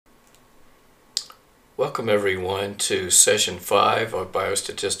Welcome everyone to session 5 of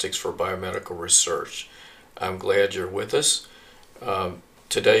Biostatistics for Biomedical Research. I'm glad you're with us.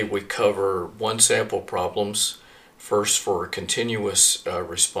 Today we cover one sample problems, first for a continuous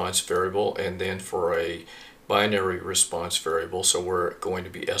response variable and then for a binary response variable. So we're going to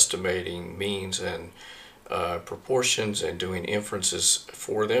be estimating means and proportions and doing inferences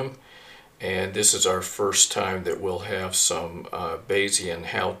for them. And this is our first time that we'll have some Bayesian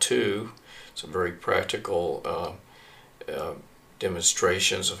how-to, some very practical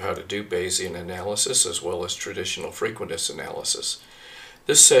demonstrations of how to do Bayesian analysis as well as traditional frequentist analysis.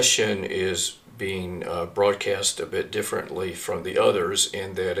 This session is being broadcast a bit differently from the others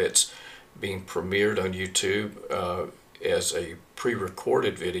in that it's being premiered on YouTube as a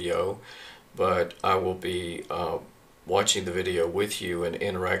pre-recorded video, but I will be watching the video with you and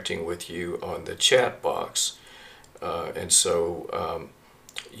interacting with you on the chat box. And so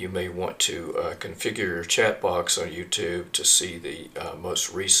you may want to configure your chat box on YouTube to see the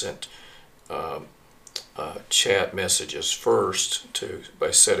most recent chat messages first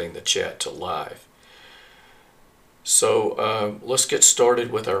by setting the chat to live. So let's get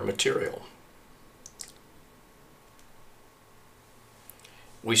started with our material.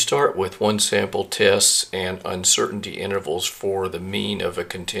 We start with one sample tests and uncertainty intervals for the mean of a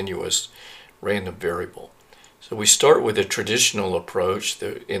continuous random variable. So we start with a traditional approach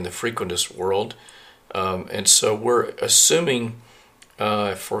in the frequentist world, and so we're assuming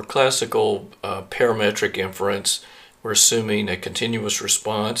for classical parametric inference, we're assuming a continuous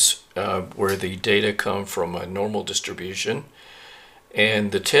response where the data come from a normal distribution.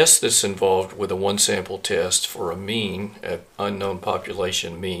 And the test that's involved with a one sample test for a mean, an unknown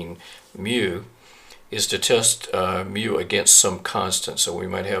population mean, mu, is to test mu against some constant. So we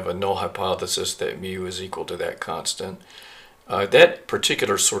might have a null hypothesis that mu is equal to that constant. That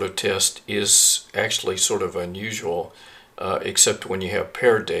particular sort of test is actually sort of unusual, except when you have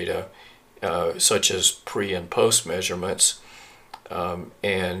paired data, such as pre and post measurements.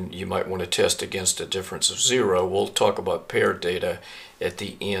 And you might want to test against a difference of 0. We'll talk about paired data at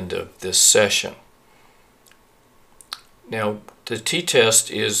the end of this session. Now, the t-test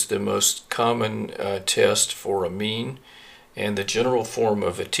is the most common test for a mean, and the general form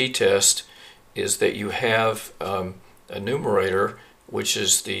of a t-test is that you have a numerator, which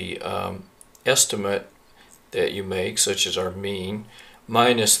is the estimate that you make, such as our mean,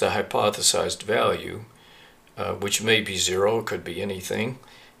 minus the hypothesized value, which may be 0, it could be anything,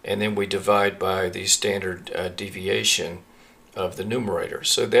 and then we divide by the standard deviation of the numerator.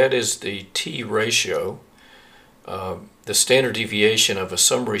 So that is the t ratio. The standard deviation of a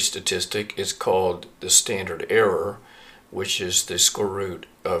summary statistic is called the standard error, which is the square root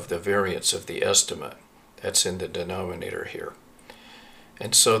of the variance of the estimate. That's in the denominator here.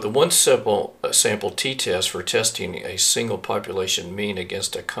 And so the one sample t-test for testing a single population mean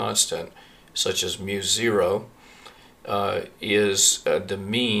against a constant, such as mu0, is the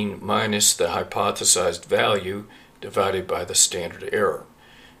mean minus the hypothesized value divided by the standard error.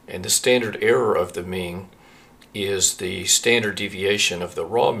 And the standard error of the mean is the standard deviation of the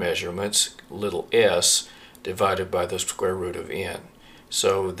raw measurements, little s, divided by the square root of n.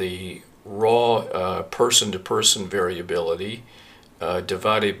 So the raw person-to-person variability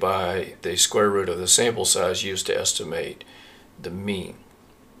divided by the square root of the sample size used to estimate the mean.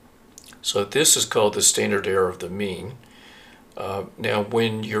 So this is called the standard error of the mean. Now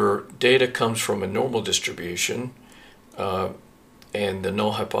when your data comes from a normal distribution and the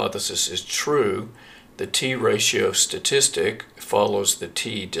null hypothesis is true, the t-ratio statistic follows the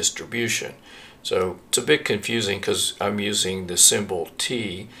t-distribution. So it's a bit confusing because I'm using the symbol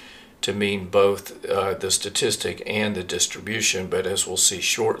t to mean both the statistic and the distribution, but as we'll see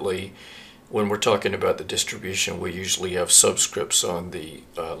shortly, when we're talking about the distribution, we usually have subscripts on the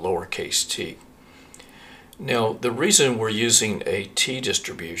lowercase t. Now, the reason we're using a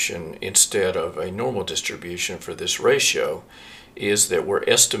t-distribution instead of a normal distribution for this ratio is that we're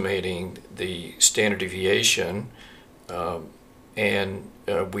estimating the standard deviation and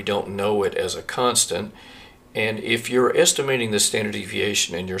we don't know it as a constant. And if you're estimating the standard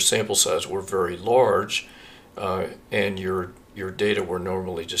deviation and your sample size were very large and your data were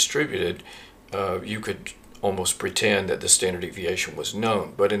normally distributed, you could almost pretend that the standard deviation was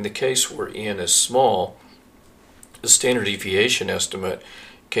known. But in the case where n is small, the standard deviation estimate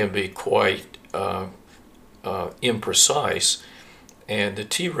can be quite imprecise, and the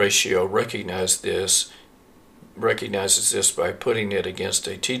t-ratio recognizes this by putting it against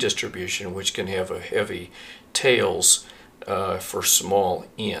a t-distribution which can have a heavy tails for small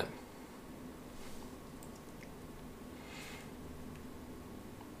n.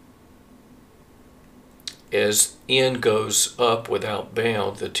 as n goes up without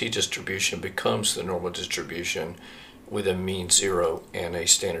bound, the t-distribution becomes the normal distribution with a mean 0 and a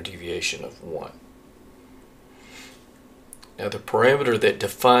standard deviation of 1. Now the parameter that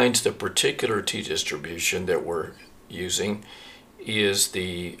defines the particular t-distribution that we're using is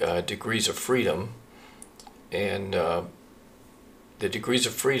the degrees of freedom, and the degrees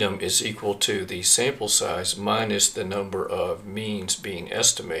of freedom is equal to the sample size minus the number of means being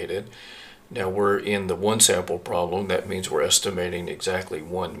estimated. Now we're in the one sample problem. That means we're estimating exactly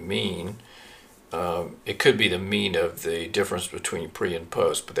one mean. It could be the mean of the difference between pre and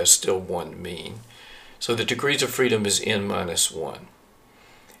post, but that's still one mean. So the degrees of freedom is n minus 1.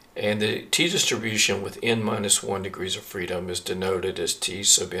 And the t-distribution with n minus 1 degrees of freedom is denoted as t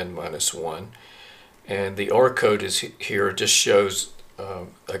sub n minus 1. And the R code is here, just shows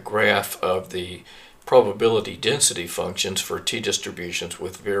a graph of the probability density functions for t-distributions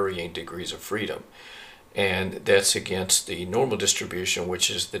with varying degrees of freedom. And that's against the normal distribution, which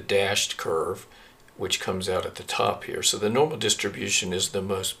is the dashed curve, which comes out at the top here. So the normal distribution is the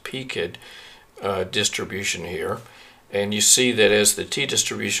most peaked distribution here. And you see that as the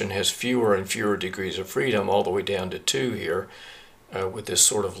t-distribution has fewer and fewer degrees of freedom, all the way down to 2 here, with this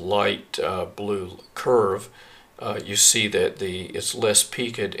sort of light blue curve, you see that it's less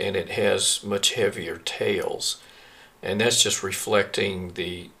peaked and it has much heavier tails. And that's just reflecting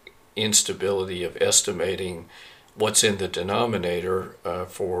the instability of estimating what's in the denominator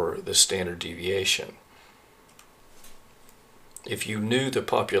for the standard deviation. If you knew the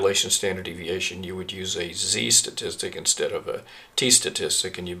population standard deviation, you would use a z statistic instead of a t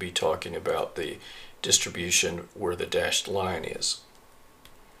statistic, and you'd be talking about the distribution where the dashed line is.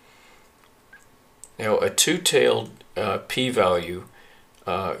 Now, a two-tailed p-value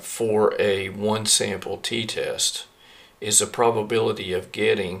for a one-sample t-test is a probability of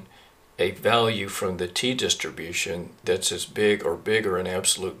getting a value from the t-distribution that's as big or bigger in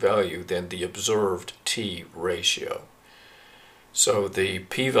absolute value than the observed t ratio. So the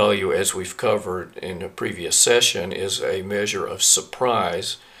p-value, as we've covered in a previous session, is a measure of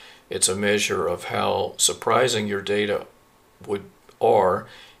surprise. It's a measure of how surprising your data are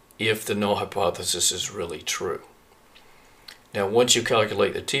if the null hypothesis is really true. Now, once you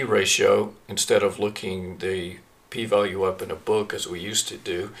calculate the t-ratio, instead of looking the p-value up in a book as we used to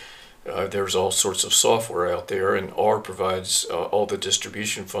do, there's all sorts of software out there, and R provides all the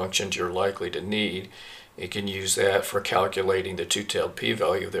distribution functions you're likely to need. You can use that for calculating the two-tailed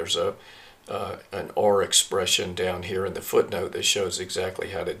p-value. There's an R expression down here in the footnote that shows exactly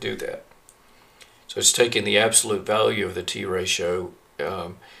how to do that. So it's taking the absolute value of the t-ratio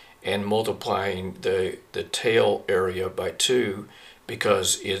and multiplying the tail area by 2,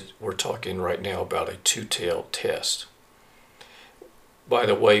 because we're talking right now about a two-tailed test. By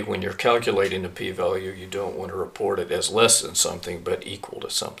the way, when you're calculating the p-value, you don't want to report it as less than something, but equal to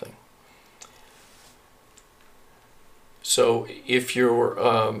something. So if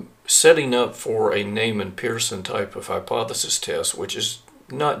you're setting up for a Neyman Pearson type of hypothesis test, which is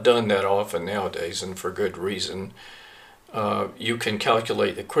not done that often nowadays, and for good reason, you can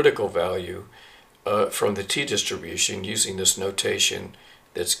calculate the critical value from the t-distribution using this notation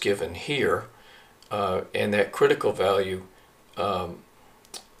that's given here, and that critical value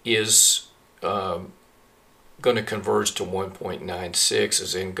is going to converge to 1.96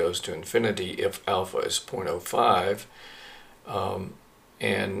 as n goes to infinity if alpha is 0.05,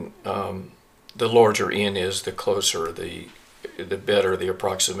 and the larger n is, the closer, the better the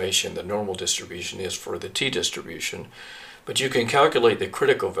approximation the normal distribution is for the t-distribution. But you can calculate the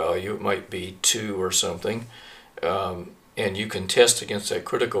critical value. It might be 2 or something, and you can test against that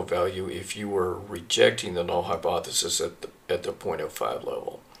critical value if you were rejecting the null hypothesis at the 0.05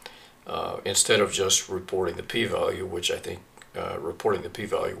 level, instead of just reporting the p-value, which I think reporting the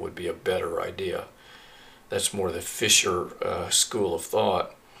p-value would be a better idea. That's more the Fisher school of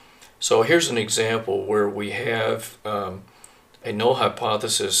thought. So here's an example where we have a null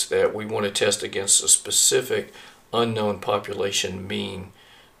hypothesis that we want to test against a specific unknown population mean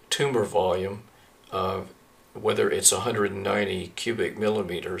tumor volume, whether it's 190 cubic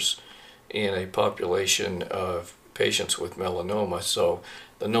millimeters in a population of patients with melanoma. So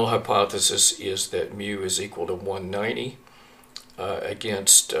the null hypothesis is that mu is equal to 190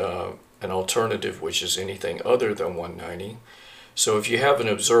 against an alternative which is anything other than 190. So if you have an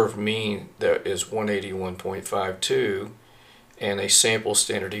observed mean that is 181.52 and a sample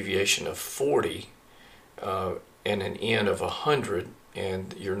standard deviation of 40 and an n of 100,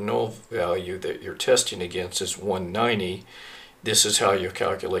 and your null value that you're testing against is 190, this is how you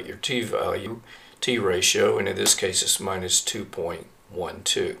calculate your t-value, t-ratio, and in this case it's minus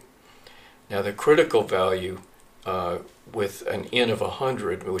 2.12. Now the critical value with an N of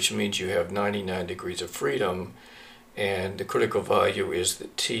 100, which means you have 99 degrees of freedom, and the critical value is the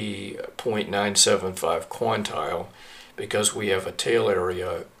T.975 quantile, because we have a tail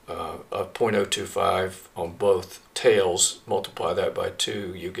area of 0.025 on both tails. Multiply that by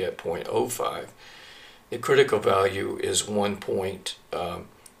 2, you get 0.05. The critical value is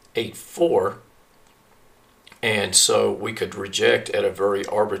 1.84, and so we could reject at a very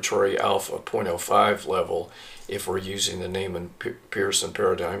arbitrary alpha 0.05 level if we're using the Neyman-Pearson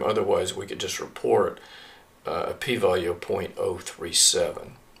paradigm. Otherwise, we could just report a p-value of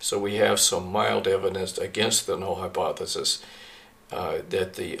 0.037. So we have some mild evidence against the null hypothesis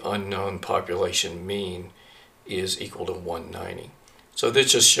that the unknown population mean is equal to 190. So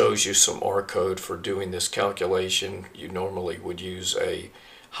this just shows you some R code for doing this calculation. You normally would use a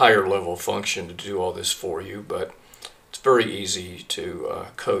higher level function to do all this for you, but it's very easy to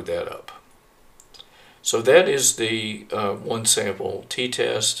code that up. So that is the one sample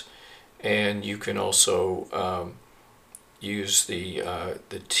t-test, and you can also use the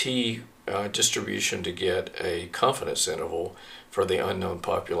t distribution to get a confidence interval for the unknown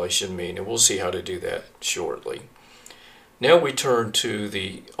population mean, and we'll see how to do that shortly. Now we turn to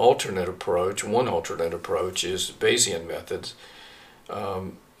the alternate approach. One alternate approach is Bayesian methods.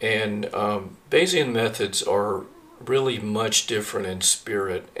 Bayesian methods are really much different in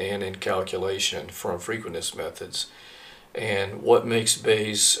spirit and in calculation from frequentist methods. And what makes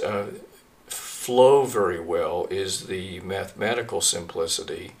Bayes flow very well is the mathematical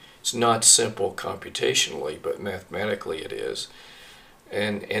simplicity. It's not simple computationally, but mathematically it is.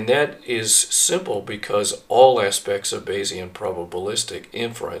 And that is simple because all aspects of Bayesian probabilistic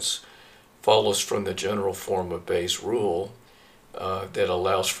inference follows from the general form of Bayes' rule that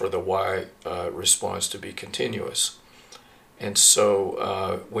allows for the y response to be continuous. And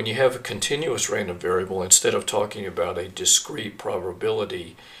so when you have a continuous random variable, instead of talking about a discrete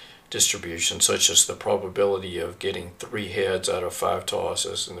probability distribution, such as the probability of getting 3 heads out of 5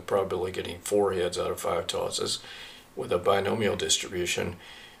 tosses and the probability of getting 4 heads out of 5 tosses, with a binomial distribution,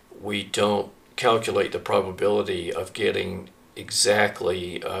 we don't calculate the probability of getting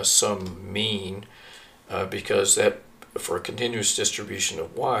exactly some mean because that, for a continuous distribution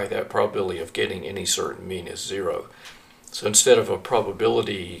of y, that probability of getting any certain mean is 0. So instead of a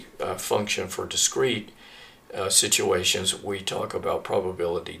probability function for discrete situations, we talk about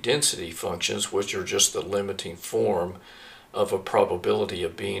probability density functions, which are just the limiting form of a probability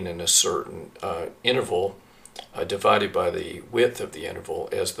of being in a certain interval divided by the width of the interval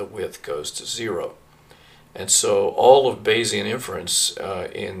as the width goes to 0. And so all of Bayesian inference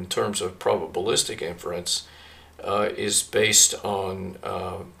in terms of probabilistic inference is based on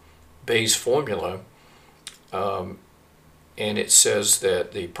Bayes' formula, and it says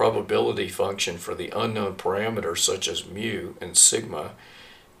that the probability function for the unknown parameters such as mu and sigma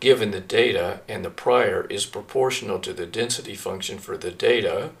given the data and the prior is proportional to the density function for the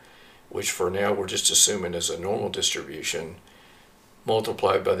data, which for now we're just assuming is a normal distribution,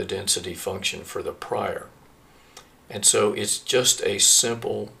 multiplied by the density function for the prior. And so it's just a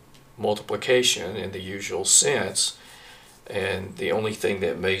simple multiplication in the usual sense, and the only thing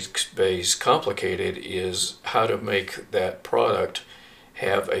that makes Bayes complicated is how to make that product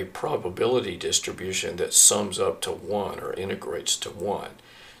have a probability distribution that sums up to 1 or integrates to 1.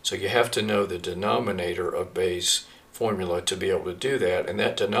 So you have to know the denominator of Bayes' formula to be able to do that, and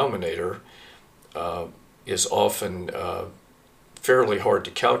that denominator is often fairly hard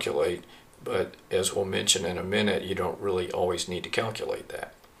to calculate, but as we'll mention in a minute, you don't really always need to calculate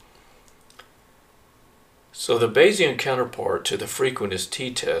that. So the Bayesian counterpart to the frequentist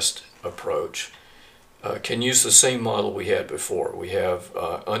t-test approach can use the same model we had before. We have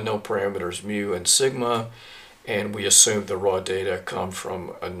unknown parameters mu and sigma, and we assume the raw data come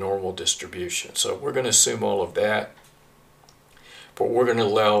from a normal distribution. So we're going to assume all of that, but we're going to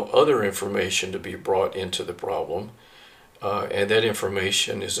allow other information to be brought into the problem, and that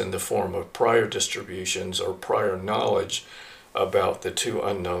information is in the form of prior distributions or prior knowledge about the 2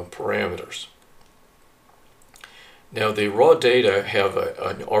 unknown parameters. Now the raw data have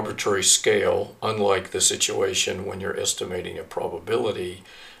an arbitrary scale, unlike the situation when you're estimating a probability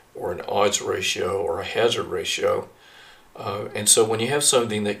or an odds ratio or a hazard ratio. And so when you have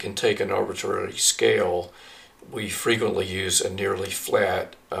something that can take an arbitrary scale, we frequently use a nearly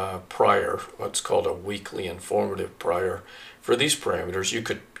flat prior, what's called a weakly informative prior. For these parameters, you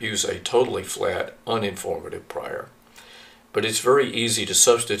could use a totally flat uninformative prior. But it's very easy to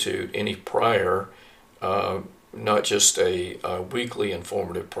substitute any prior, not just a weakly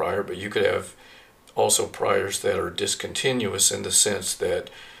informative prior, but you could have also priors that are discontinuous in the sense that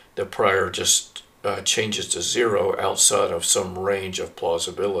the prior just changes to 0 outside of some range of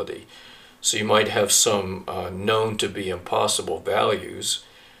plausibility. So you might have some known to be impossible values,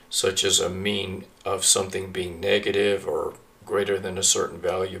 such as a mean of something being negative or greater than a certain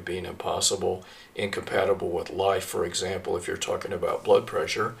value being impossible, incompatible with life, for example, if you're talking about blood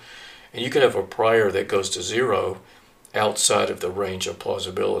pressure. And you can have a prior that goes to 0 outside of the range of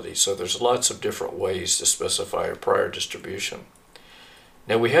plausibility. So there's lots of different ways to specify a prior distribution.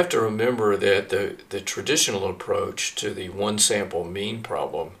 Now we have to remember that the traditional approach to the one sample mean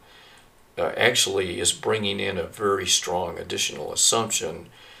problem actually is bringing in a very strong additional assumption,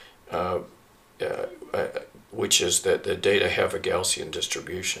 which is that the data have a Gaussian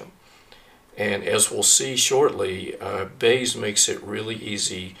distribution. And as we'll see shortly, Bayes makes it really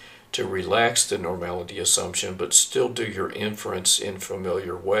easy to relax the normality assumption but still do your inference in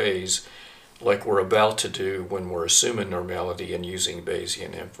familiar ways, like we're about to do when we're assuming normality and using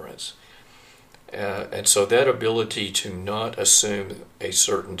Bayesian inference. And so that ability to not assume a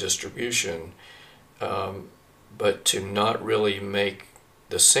certain distribution, but to not really make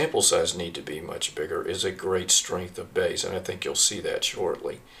the sample size need to be much bigger, is a great strength of Bayes, and I think you'll see that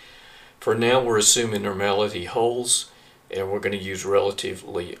shortly. For now, we're assuming normality holds, and we're going to use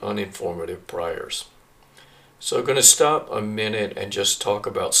relatively uninformative priors. So I'm going to stop a minute and just talk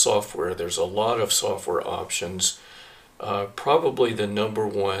about software. There's a lot of software options. Probably the number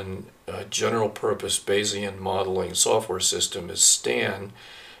one general purpose Bayesian modeling software system is STAN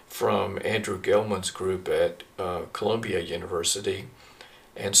from Andrew Gelman's group at Columbia University.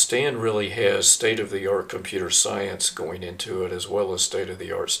 And STAN really has state-of-the-art computer science going into it, as well as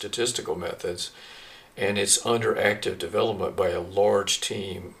state-of-the-art statistical methods. And it's under active development by a large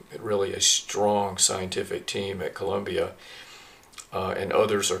team, really a strong scientific team at Columbia, and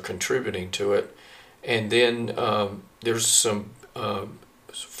others are contributing to it. And then there's some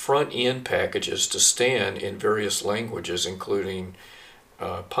front-end packages to STAN in various languages, including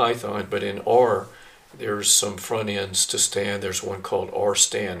Python, but in R, there's some front ends to STAN. There's one called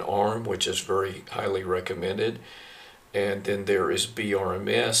RSTAN ARM, which is very highly recommended. And then there is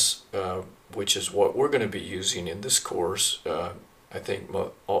BRMS, which is what we're going to be using in this course, I think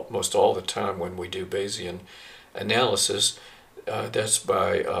most all the time when we do Bayesian analysis. That's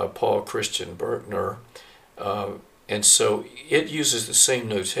by Paul Christian Berkner. And so it uses the same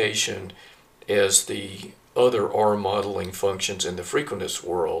notation as the other R modeling functions in the frequentist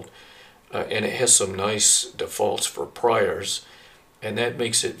world. And it has some nice defaults for priors, and that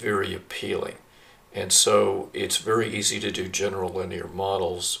makes it very appealing. And so it's very easy to do general linear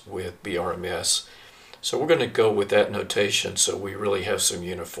models with BRMS. So we're going to go with that notation so we really have some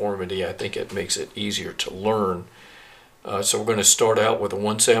uniformity. I think it makes it easier to learn. So we're going to start out with a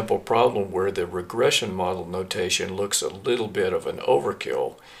one sample problem where the regression model notation looks a little bit of an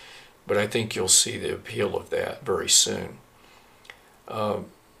overkill, but I think you'll see the appeal of that very soon.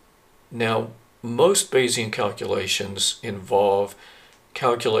 Now, most Bayesian calculations involve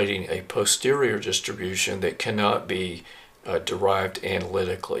calculating a posterior distribution that cannot be derived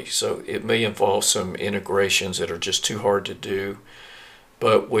analytically. So it may involve some integrations that are just too hard to do.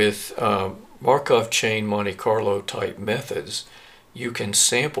 But with Markov chain Monte Carlo type methods, you can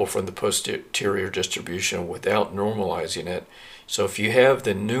sample from the posterior distribution without normalizing it. So if you have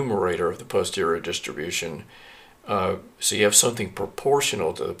the numerator of the posterior distribution, so you have something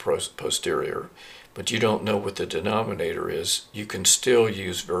proportional to the posterior, but you don't know what the denominator is, you can still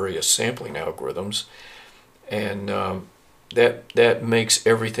use various sampling algorithms, and that makes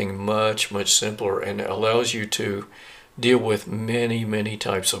everything much, much simpler and allows you to deal with many, many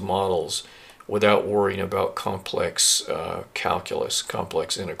types of models without worrying about complex calculus,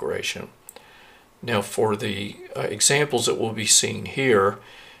 complex integration. Now for the examples that we'll be seeing here,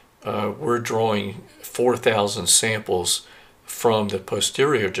 we're drawing 4,000 samples from the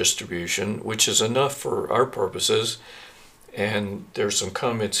posterior distribution, which is enough for our purposes. And there's some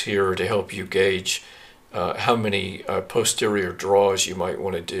comments here to help you gauge how many posterior draws you might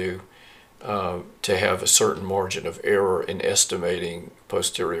want to do to have a certain margin of error in estimating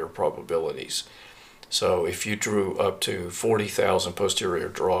posterior probabilities. So if you drew up to 40,000 posterior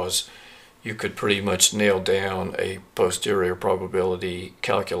draws, you could pretty much nail down a posterior probability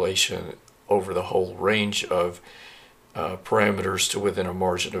calculation over the whole range of parameters to within a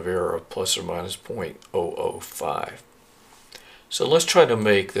margin of error of plus or minus 0.005. So let's try to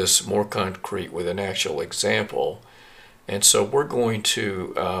make this more concrete with an actual example. And so we're going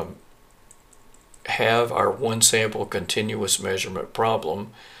to have our one sample continuous measurement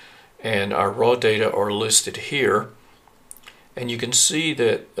problem, and our raw data are listed here. And you can see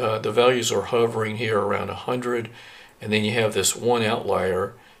that the values are hovering here around 100, and then you have this one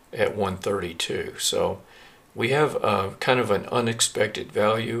outlier at 132. So we have kind of an unexpected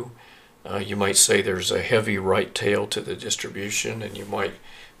value. You might say there's a heavy right tail to the distribution, and you might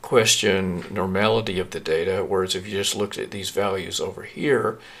question normality of the data, whereas if you just looked at these values over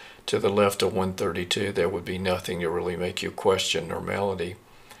here to the left of 132, there would be nothing to really make you question normality.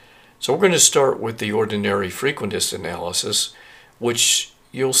 So we're going to start with the ordinary frequentist analysis, which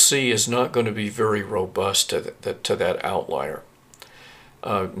you'll see is not going to be very robust to that outlier.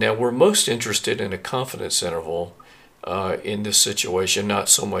 Now we're most interested in a confidence interval in this situation, not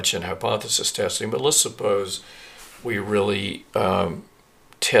so much in hypothesis testing, but let's suppose we really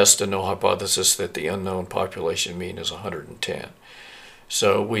test a null hypothesis that the unknown population mean is 110.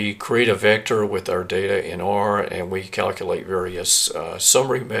 So we create a vector with our data in R, and we calculate various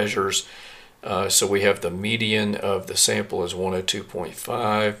summary measures. So we have the median of the sample is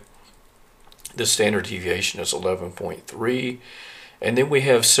 102.5. The standard deviation is 11.3. And then we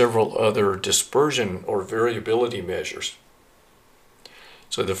have several other dispersion or variability measures.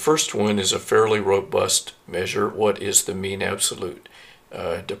 So the first one is a fairly robust measure. What is the mean absolute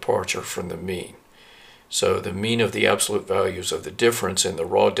departure from the mean? So the mean of the absolute values of the difference in the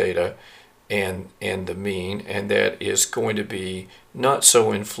raw data and the mean, and that is going to be not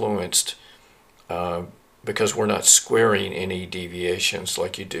so influenced because we're not squaring any deviations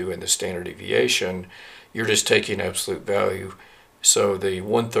like you do in the standard deviation. You're just taking absolute value. So the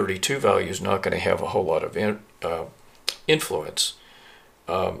 132 value is not going to have a whole lot of influence.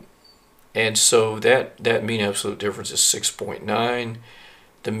 And so that mean absolute difference is 6.9.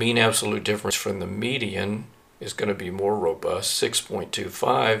 The mean absolute difference from the median is going to be more robust,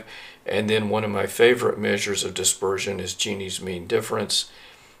 6.25. And then one of my favorite measures of dispersion is Gini's mean difference,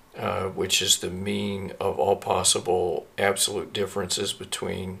 which is the mean of all possible absolute differences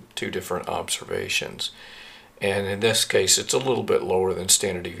between two different observations. And in this case, it's a little bit lower than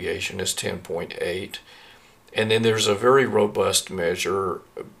standard deviation, it's 10.8. And then there's a very robust measure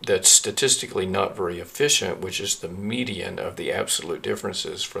that's statistically not very efficient, which is the median of the absolute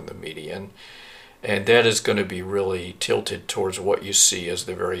differences from the median. And that is going to be really tilted towards what you see as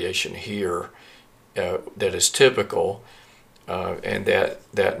the variation here that is typical. And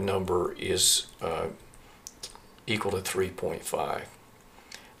that number is equal to 3.5.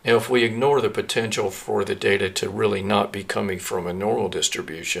 Now, if we ignore the potential for the data to really not be coming from a normal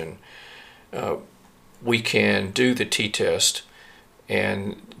distribution, we can do the t-test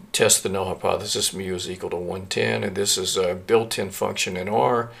and test the null hypothesis mu is equal to 110, and this is a built-in function in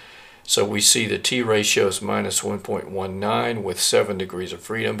R. So we see the t ratio is minus 1.19 with 7 degrees of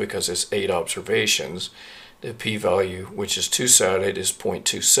freedom because it's 8 observations. The p-value, which is two-sided, is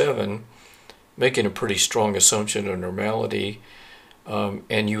 0.27, making a pretty strong assumption of normality.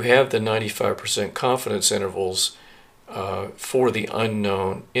 And you have the 95% confidence intervals for the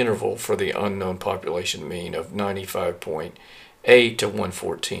unknown interval for the unknown population mean of 95.8 to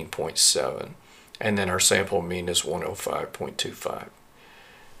 114.7. And then our sample mean is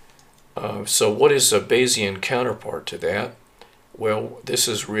 105.25. So what is a Bayesian counterpart to that? Well, this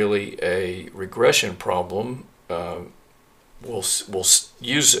is really a regression problem. We'll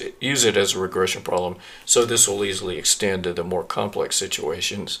use it as a regression problem, so this will easily extend to the more complex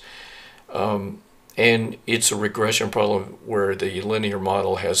situations. And it's a regression problem where the linear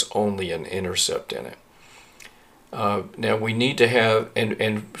model has only an intercept in it. Now we need to have,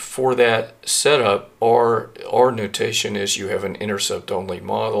 and for that setup, our notation is you have an intercept-only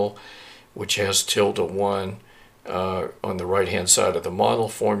model, which has tilde 1 on the right-hand side of the model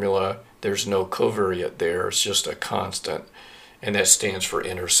formula. There's no covariate there, it's just a constant, and that stands for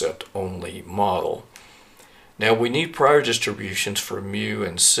intercept-only model. Now we need prior distributions for mu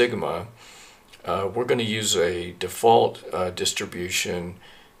and sigma. We're going to use a default distribution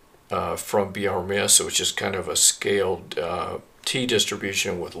from BRMS, which is kind of a scaled t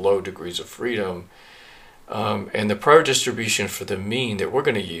distribution with low degrees of freedom. And the prior distribution for the mean that we're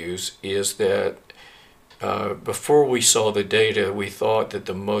going to use is that before we saw the data, we thought that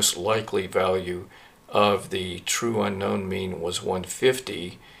the most likely value of the true unknown mean was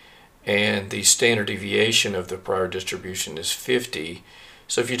 150, and the standard deviation of the prior distribution is 50.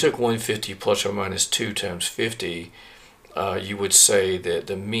 So if you took 150 plus or minus 2 times 50, you would say that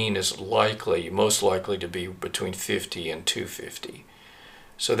the mean is most likely to be between 50 and 250.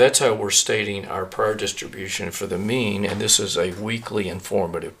 So that's how we're stating our prior distribution for the mean, and this is a weakly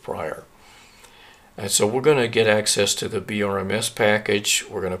informative prior. And so we're going to get access to the BRMS package.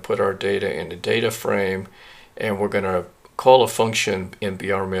 We're going to put our data in the data frame, and we're going to call a function in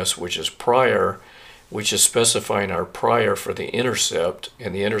BRMS which is prior, which is specifying our prior for the intercept,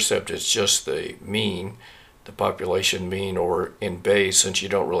 and the intercept is just the mean the population mean, or in Bayes, since you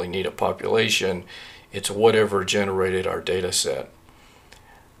don't really need a population, it's whatever generated our data set.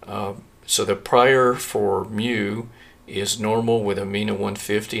 So the prior for mu is normal with a mean of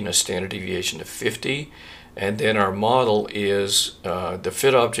 150 and a standard deviation of 50. And then our model is, the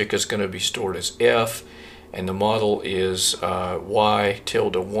fit object is going to be stored as F, and the model is Y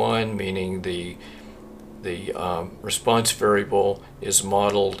tilde 1, meaning the response variable is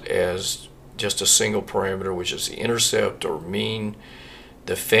modeled as just a single parameter, which is the intercept or mean.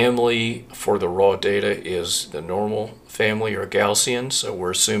 The family for the raw data is the normal family or Gaussian, so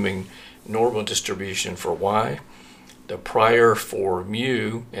we're assuming normal distribution for Y. The prior for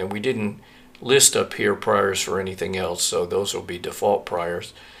mu, and we didn't list up here priors for anything else, so those will be default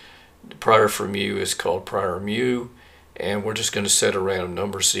priors. The prior for mu is called prior mu, and we're just going to set a random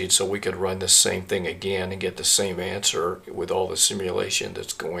number seed so we could run the same thing again and get the same answer with all the simulation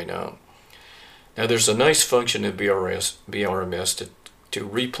that's going on. Now there's a nice function in BRMS to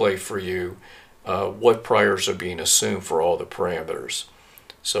replay for you what priors are being assumed for all the parameters.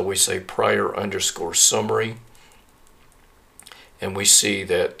 So we say prior underscore summary, and we see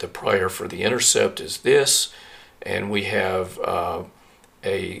that the prior for the intercept is this, and we have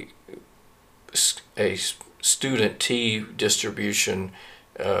a student t distribution.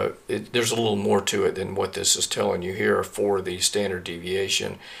 There's a little more to it than what this is telling you here for the standard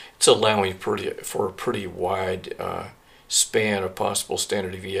deviation. It's allowing for a pretty wide span of possible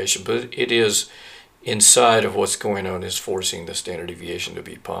standard deviation, but it is inside of what's going on is forcing the standard deviation to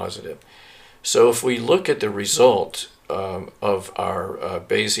be positive. So if we look at the result of our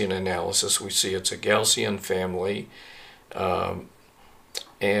Bayesian analysis, we see it's a Gaussian family,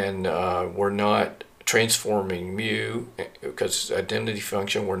 and we're not transforming mu because it's identity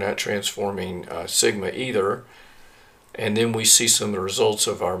function. We're not transforming sigma either. And then we see some of the results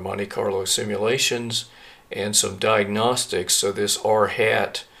of our Monte Carlo simulations and some diagnostics. So this R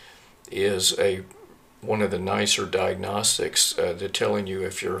hat is one of the nicer diagnostics. They're telling you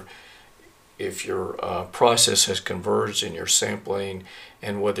if your process has converged in your sampling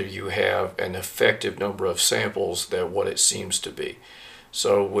and whether you have an effective number of samples that what it seems to be.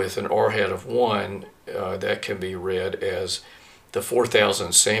 So with an R hat of 1, that can be read as the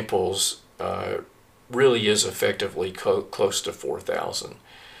 4,000 samples really is effectively close to 4,000.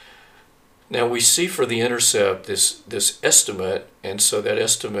 Now we see for the intercept this estimate, and so that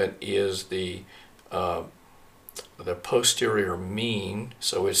estimate is the posterior mean.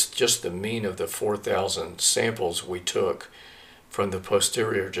 So it's just the mean of the 4,000 samples we took from the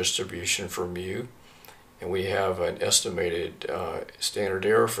posterior distribution for mu, and we have an estimated standard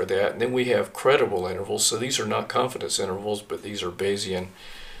error for that. And then we have credible intervals. So these are not confidence intervals, but these are Bayesian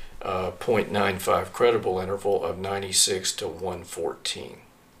 0.95 credible interval of 96 to 114.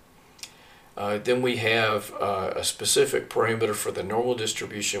 Then we have a specific parameter for the normal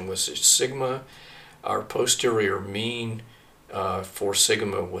distribution, which is sigma. Our posterior mean for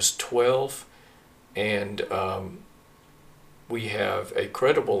sigma was 12, and we have a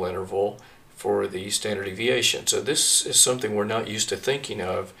credible interval for the standard deviation. So this is something we're not used to thinking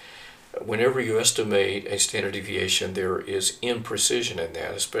of. Whenever you estimate a standard deviation, there is imprecision in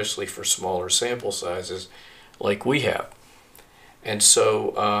that, especially for smaller sample sizes like we have. And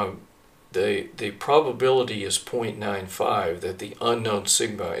so the probability is 0.95 that the unknown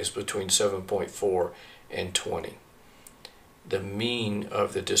sigma is between 7.4 and 20. The mean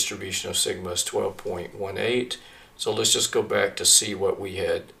of the distribution of sigma is 12.18. So let's just go back to see what we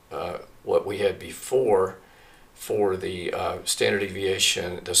had before. For the standard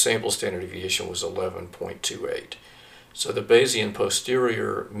deviation, the sample standard deviation was 11.28. So the Bayesian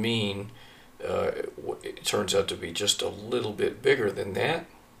posterior mean it turns out to be just a little bit bigger than that.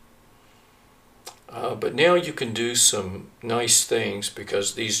 But now you can do some nice things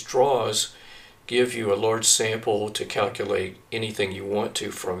because these draws give you a large sample to calculate anything you want to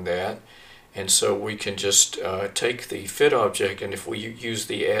from that. And so we can just take the fit object, and if we use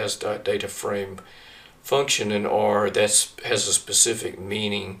the as.dataframe function in R, that has a specific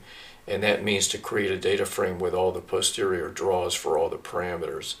meaning, and that means to create a data frame with all the posterior draws for all the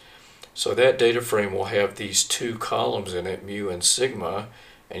parameters. So that data frame will have these two columns in it, mu and sigma,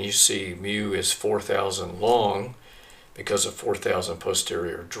 and you see mu is 4,000 long because of 4,000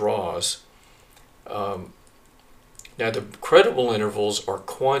 posterior draws. Now the credible intervals are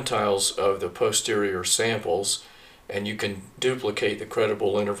quantiles of the posterior samples, and you can duplicate the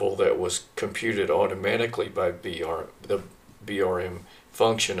credible interval that was computed automatically by the BRM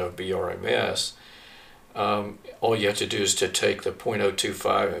function of BRMS. All you have to do is to take the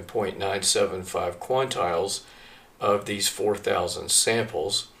 0.025 and 0.975 quantiles of these 4,000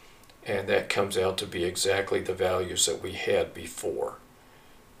 samples, and that comes out to be exactly the values that we had before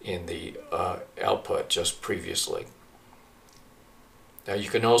in the output just previously. Now you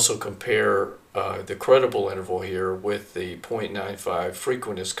can also compare the credible interval here with the 0.95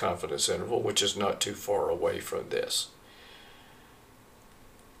 frequentist confidence interval, which is not too far away from this.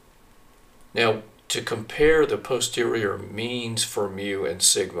 Now, to compare the posterior means for mu and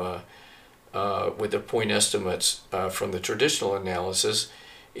sigma with the point estimates from the traditional analysis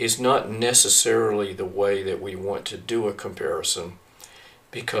is not necessarily the way that we want to do a comparison,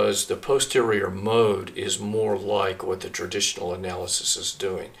 because the posterior mode is more like what the traditional analysis is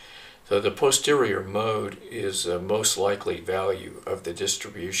doing. So the posterior mode is the most likely value of the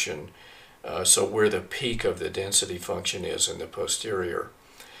distribution, so where the peak of the density function is in the posterior.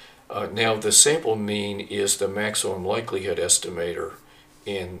 Now the sample mean is the maximum likelihood estimator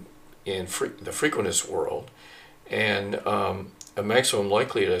in the frequentist world, and a maximum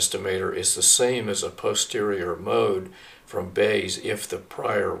likelihood estimator is the same as a posterior mode from Bayes if the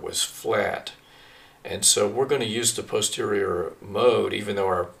prior was flat. And so we're going to use the posterior mode even though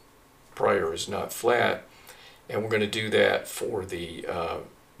our prior is not flat, and we're going to do that for the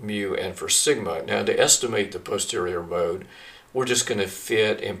mu and for sigma. Now to estimate the posterior mode, we're just going to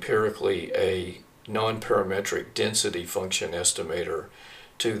fit empirically a non-parametric density function estimator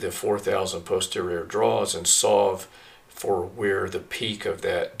to the 4,000 posterior draws and solve for where the peak of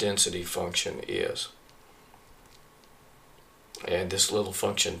that density function is. And this little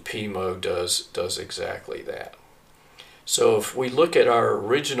function P mode does exactly that. So if we look at our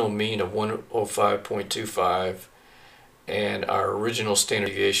original mean of 105.25 and our original standard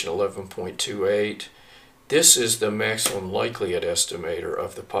deviation 11.28, this is the maximum likelihood estimator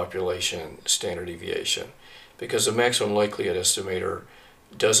of the population standard deviation, because the maximum likelihood estimator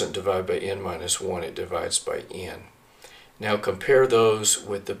doesn't divide by n minus 1, it divides by n. Now compare those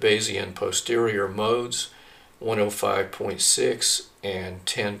with the Bayesian posterior modes, 105.6 and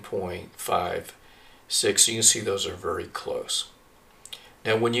 10.56. You can see those are very close.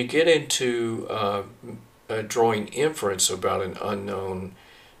 Now when you get into drawing inference about an unknown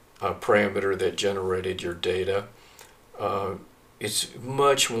parameter that generated your data, it's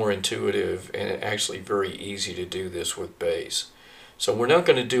much more intuitive and actually very easy to do this with Bayes. So we're not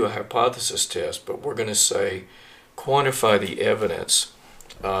going to do a hypothesis test, but we're going to say quantify the evidence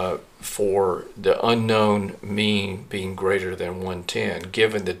for the unknown mean being greater than 110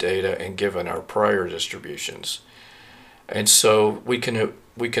 given the data and given our prior distributions. And so we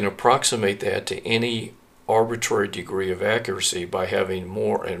can approximate that to any arbitrary degree of accuracy by having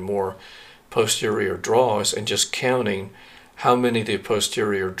more and more posterior draws and just counting how many of the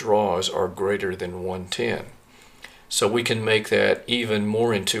posterior draws are greater than 110. So we can make that even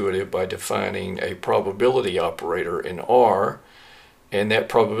more intuitive by defining a probability operator in R, and that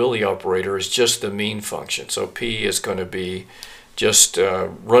probability operator is just the mean function. So P is going to be just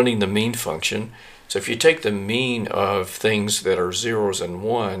running the mean function. So if you take the mean of things that are zeros and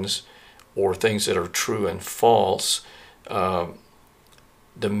ones, or things that are true and false,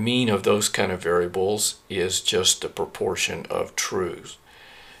 the mean of those kind of variables is just the proportion of truths.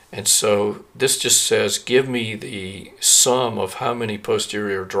 And so this just says, give me the sum of how many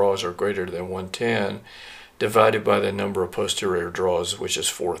posterior draws are greater than 110 divided by the number of posterior draws, which is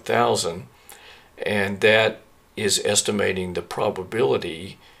 4,000. And that is estimating the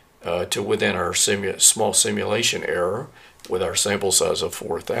probability to within our small simulation error with our sample size of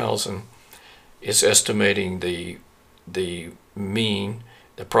 4,000. It's estimating the mean,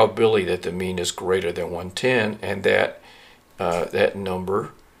 the probability that the mean is greater than 110, and that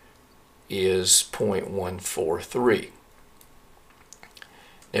number is 0.143.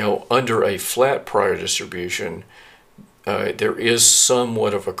 Now, under a flat prior distribution, there is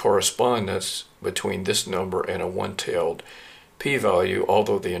somewhat of a correspondence between this number and a one-tailed p-value,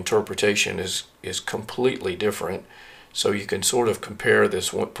 although the interpretation is completely different. So you can sort of compare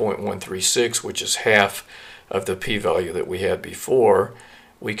this 0.136, which is half of the p-value that we had before.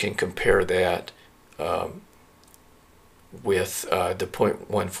 We can compare that with the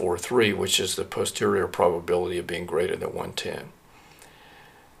 0.143, which is the posterior probability of being greater than 110.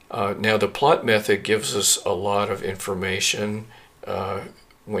 Now the plot method gives us a lot of information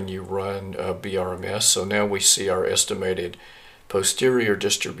when you run BRMS. So now we see our estimated posterior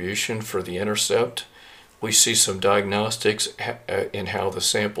distribution for the intercept. We see some diagnostics in how the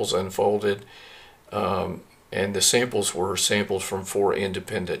samples unfolded, and the samples were sampled from 4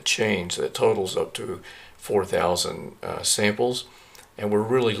 independent chains that totals up to 4,000 samples, and we're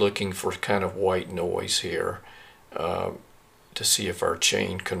really looking for kind of white noise here to see if our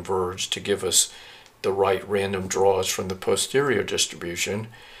chain converged to give us the right random draws from the posterior distribution.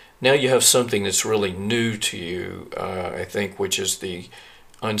 Now you have something that's really new to you, I think, which is the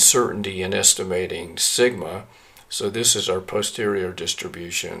uncertainty in estimating sigma. So this is our posterior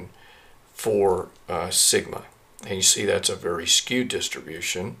distribution for sigma. And you see that's a very skewed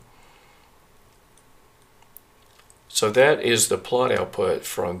distribution. So that is the plot output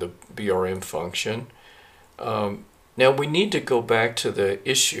from the BRM function. Now we need to go back to the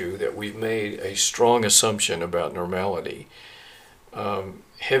issue that we've made a strong assumption about normality.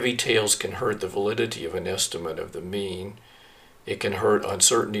 Heavy tails can hurt the validity of an estimate of the mean. It can hurt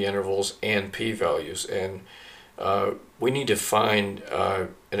uncertainty intervals and p-values. And we need to find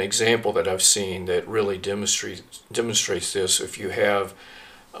an example that I've seen that really demonstrates this. If you have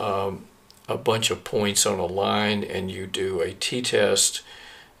a bunch of points on a line and you do a t-test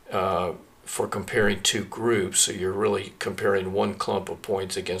for comparing two groups, so you're really comparing one clump of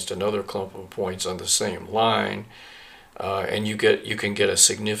points against another clump of points on the same line, and you can get a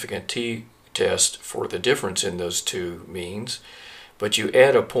significant t-test for the difference in those two means. But you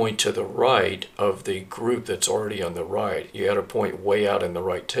add a point to the right of the group that's already on the right. You add a point way out in the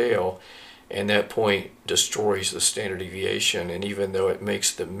right tail, and that point destroys the standard deviation. And even though it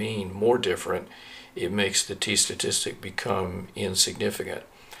makes the mean more different, it makes the t-statistic become insignificant.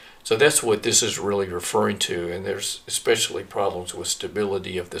 So that's what this is really referring to, and there's especially problems with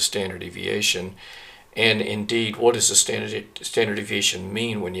stability of the standard deviation. And indeed, what does the standard deviation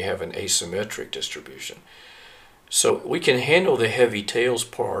mean when you have an asymmetric distribution? So we can handle the heavy tails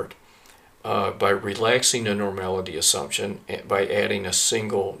part by relaxing the normality assumption, by adding a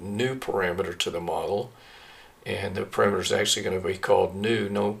single new parameter to the model. And the parameter is actually going to be called new,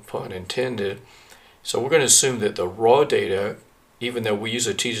 no pun intended. So we're going to assume that the raw data, even though we use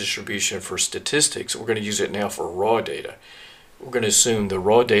a t-distribution for statistics, we're going to use it now for raw data. We're going to assume the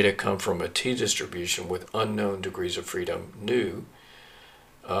raw data come from a t-distribution with unknown degrees of freedom, new.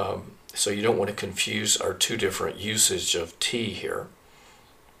 So you don't want to confuse our two different usage of t here.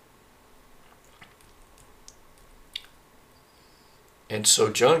 And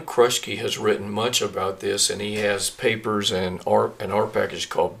so John Krushke has written much about this, and he has papers and an R package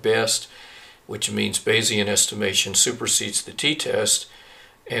called BEST, which means Bayesian estimation supersedes the t-test,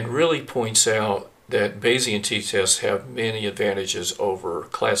 and really points out that Bayesian t-tests have many advantages over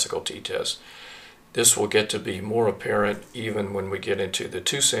classical t-tests. This will get to be more apparent even when we get into the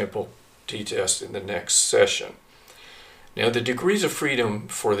two-sample t-test in the next session. Now the degrees of freedom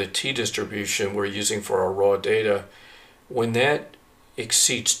for the t-distribution we're using for our raw data, when that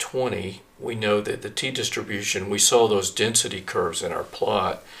exceeds 20, we know that the t-distribution, we saw those density curves in our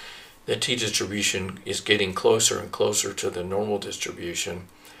plot, the t-distribution is getting closer and closer to the normal distribution.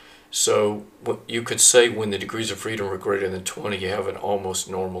 So you could say when the degrees of freedom are greater than 20, you have an almost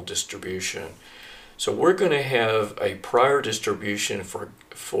normal distribution. So we're going to have a prior distribution for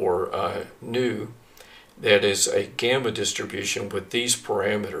nu that is a gamma distribution with these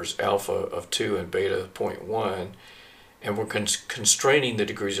parameters, alpha of 2 and beta of 0.1, and we're constraining the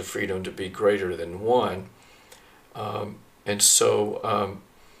degrees of freedom to be greater than 1. And so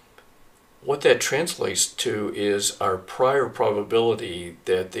what that translates to is our prior probability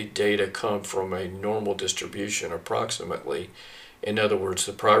that the data come from a normal distribution approximately. In other words,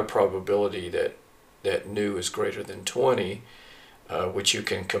 the prior probability that nu is greater than 20, which you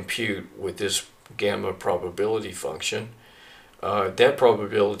can compute with this gamma probability function, that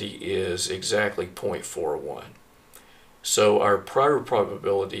probability is exactly 0.41. So our prior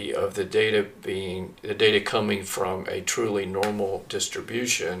probability of the data coming from a truly normal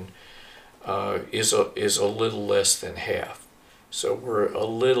distribution is a little less than half. So we're a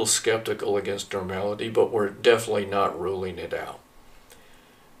little skeptical against normality, but we're definitely not ruling it out.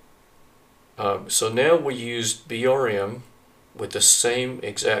 So now we used BRM with the same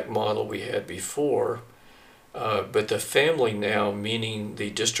exact model we had before, but the family now, meaning the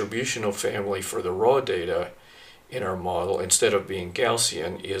distributional family for the raw data in our model, instead of being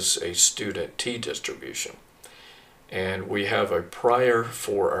Gaussian, is a student t-distribution. And we have a prior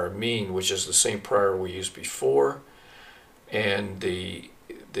for our mean, which is the same prior we used before, and the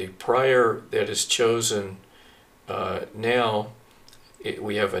prior that is chosen now,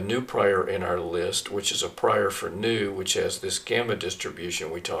 we have a new prior in our list, which is a prior for nu, which has this gamma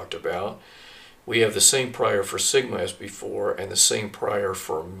distribution we talked about. We have the same prior for sigma as before, and the same prior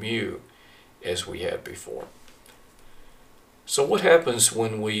for mu as we had before. So what happens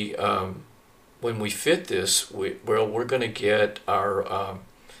when we fit this? We're going to get our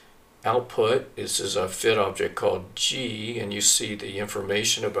output. This is a fit object called G, and you see the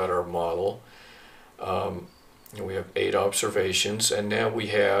information about our model. And we have 8 observations, and now we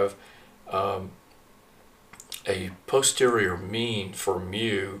have a posterior mean for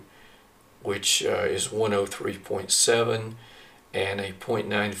mu which is 103.7, and a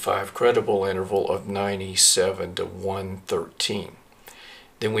 0.95 credible interval of 97 to 113.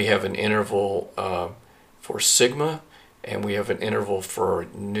 Then we have an interval for sigma, and we have an interval for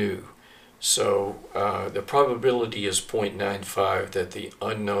nu. So the probability is 0.95 that the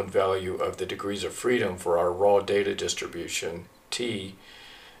unknown value of the degrees of freedom for our raw data distribution, T,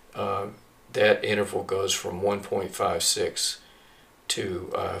 that interval goes from 1.56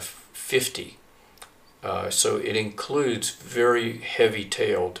 to 50. So it includes very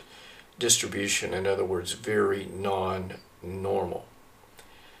heavy-tailed distribution, in other words, very non-normal.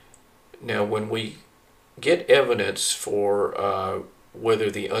 Now, when we get evidence for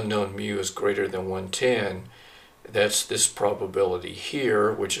whether the unknown mu is greater than 110, that's this probability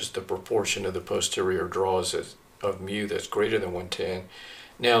here, which is the proportion of the posterior draws of mu that's greater than 110.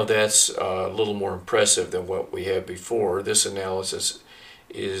 Now that's a little more impressive than what we had before. This analysis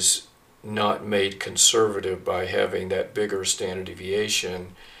is not made conservative by having that bigger standard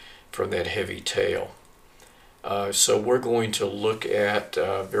deviation from that heavy tail. So we're going to look at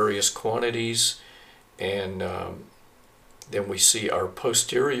various quantities, and then we see our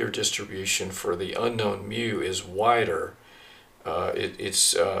posterior distribution for the unknown mu is wider.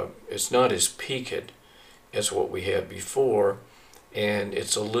 It's not as peaked as what we had before, and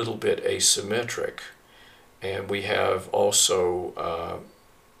it's a little bit asymmetric. And we have also,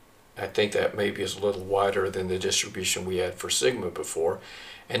 I think that maybe is a little wider than the distribution we had for sigma before.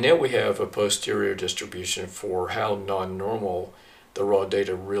 And now we have a posterior distribution for how non-normal the raw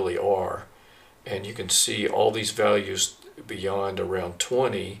data really are. And you can see all these values beyond around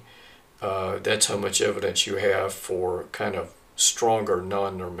 20. That's how much evidence you have for kind of stronger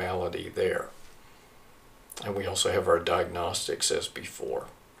non-normality there. And we also have our diagnostics as before.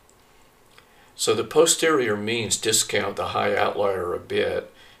 So the posterior means discount the high outlier a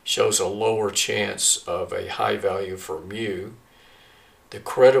bit, shows a lower chance of a high value for mu. The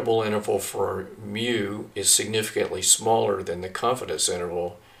credible interval for mu is significantly smaller than the confidence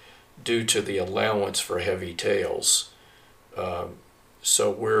interval due to the allowance for heavy tails.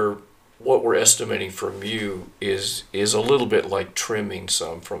 So what we're estimating for mu is a little bit like trimming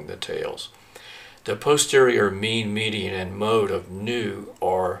some from the tails. The posterior mean, median, and mode of nu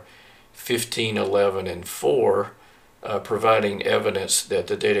are 15, 11, and 4, providing evidence that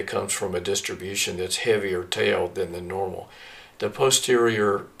the data comes from a distribution that's heavier tailed than the normal. The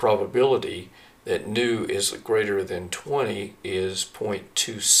posterior probability that nu is greater than 20 is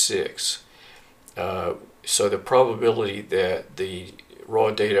 0.26. So the probability that the raw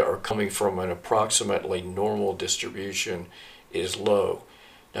data are coming from an approximately normal distribution is low.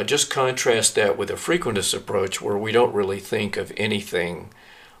 Now just contrast that with a frequentist approach where we don't really think of anything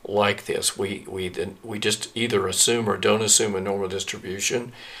like this. We just either assume or don't assume a normal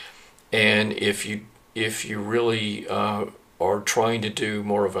distribution, and if you really are trying to do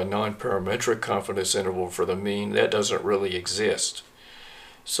more of a non-parametric confidence interval for the mean, that doesn't really exist.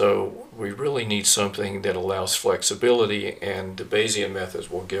 So we really need something that allows flexibility, and the Bayesian methods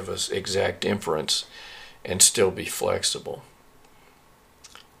will give us exact inference and still be flexible.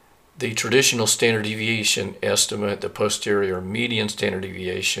 The traditional standard deviation estimate, the posterior median standard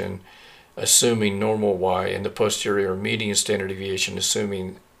deviation assuming normal y, and the posterior median standard deviation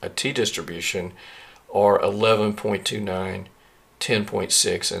assuming a t-distribution are 11.29,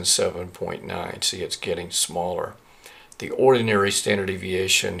 10.6, and 7.9. See, it's getting smaller. The ordinary standard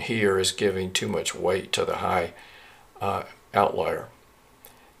deviation here is giving too much weight to the high outlier.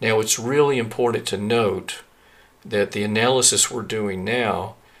 Now, it's really important to note that the analysis we're doing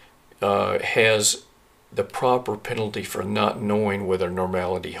now has the proper penalty for not knowing whether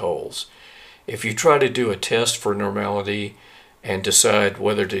normality holds. If you try to do a test for normality and decide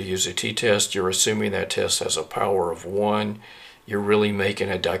whether to use a t-test, you're assuming that test has a power of 1. You're really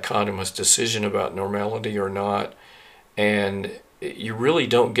making a dichotomous decision about normality or not, and you really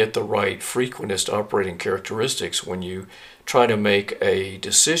don't get the right frequentist operating characteristics when you try to make a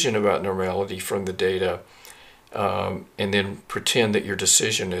decision about normality from the data and then pretend that your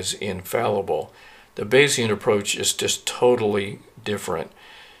decision is infallible. The Bayesian approach is just totally different.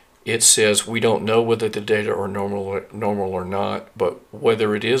 It says we don't know whether the data are normal or not, but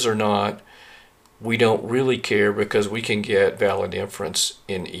whether it is or not, we don't really care because we can get valid inference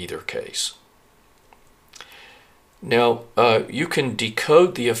in either case. Now, you can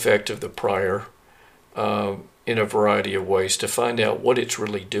decode the effect of the prior in a variety of ways to find out what it's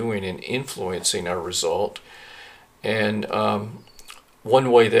really doing in influencing our result. And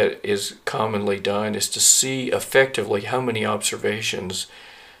one way that is commonly done is to see effectively how many observations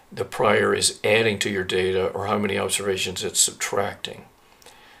the prior is adding to your data or how many observations it's subtracting.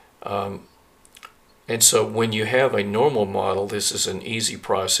 And so when you have a normal model, this is an easy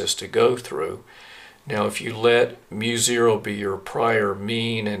process to go through. Now, if you let mu0 be your prior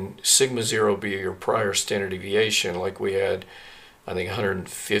mean and sigma 0 be your prior standard deviation, like we had, I think,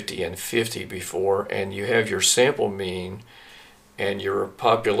 150 and 50 before, and you have your sample mean and your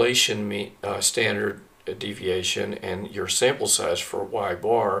population mean, standard deviation and your sample size for y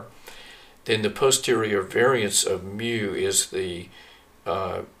bar, then the posterior variance of mu is the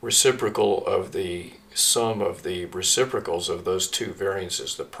reciprocal of the sum of the reciprocals of those two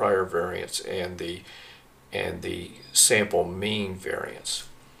variances, the prior variance and the sample mean variance.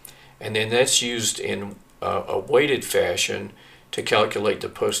 And then that's used in a weighted fashion to calculate the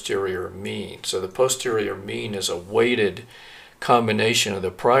posterior mean. So the posterior mean is a weighted combination of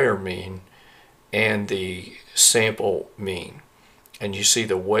the prior mean and the sample mean. And you see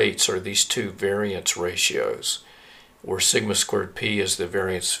the weights are these two variance ratios, where sigma squared p is the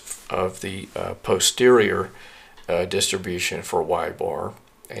variance of the posterior distribution for y bar,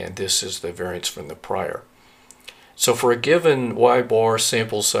 and this is the variance from the prior. So for a given y bar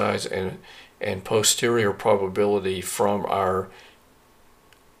sample size and posterior probability from our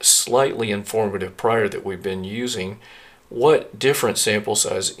slightly informative prior that we've been using, what different sample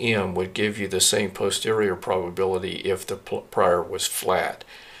size m would give you the same posterior probability if the prior was flat?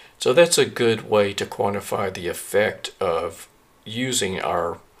 So that's a good way to quantify the effect of using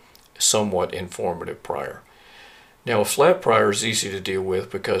our somewhat informative prior. Now, a flat prior is easy to deal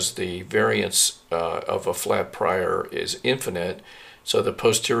with because the variance of a flat prior is infinite. So the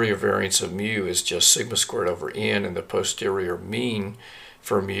posterior variance of mu is just sigma squared over n, and the posterior mean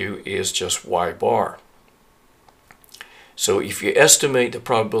for mu is just y bar. So if you estimate the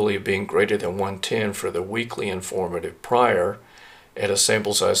probability of being greater than 110 for the weakly informative prior at a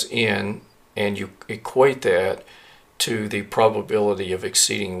sample size n, and you equate that to the probability of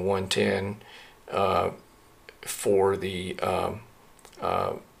exceeding 110 for the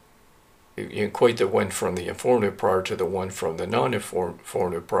you equate the one from the informative prior to the one from the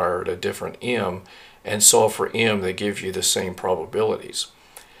non-informative prior at a different m, and solve for m, they give you the same probabilities.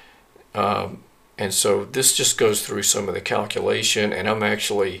 And so this just goes through some of the calculation, and I'm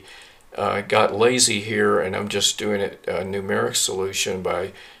actually got lazy here, and I'm just doing it a numeric solution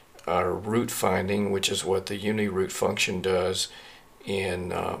by root finding, which is what the uniroot function does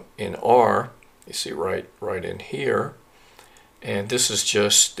in R. You see right in here, and this is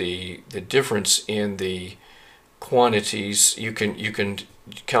just the difference in the quantities. You can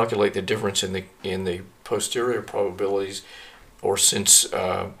calculate the difference in the posterior probabilities, or since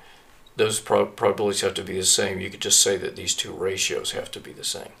those probabilities have to be the same, you could just say that these two ratios have to be the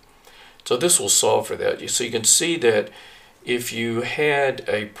same. So this will solve for that. So you can see that if you had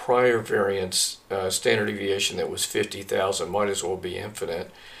a prior variance standard deviation that was 50,000, might as well be infinite.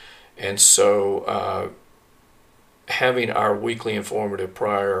 And so having our weakly informative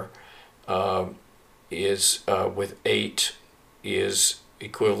prior is with 8 is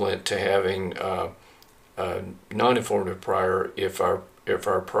equivalent to having a non-informative prior if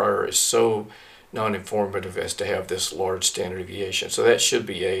our prior is so non-informative as to have this large standard deviation. So that should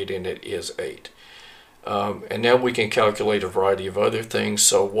be 8, and it is 8. And now we can calculate a variety of other things.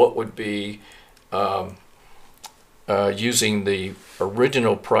 So what would be using the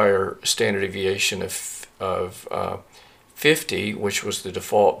original prior standard deviation of 50, which was the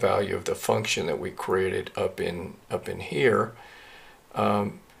default value of the function that we created up in here.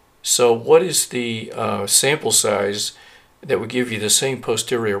 So what is the sample size that would give you the same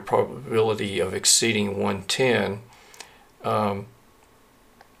posterior probability of exceeding 110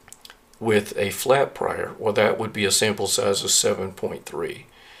 with a flat prior? Well, that would be a sample size of 7.3.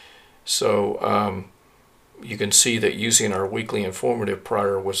 So you can see that using our weakly informative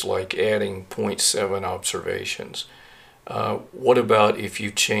prior was like adding 0.7 observations. What about if you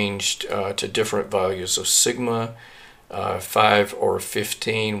changed to different values of sigma, 5 or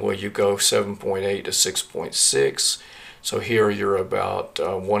 15? Well, you go 7.8 to 6.6. So here you're about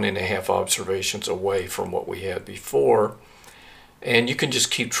 1.5 observations away from what we had before. And you can just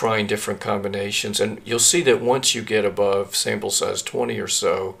keep trying different combinations, and you'll see that once you get above sample size 20 or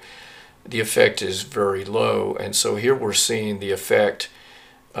so, the effect is very low. And so here we're seeing the effect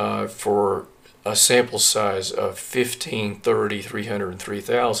for a sample size of 15, 30, 300, and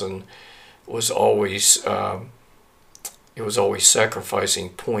 3,000 was always sacrificing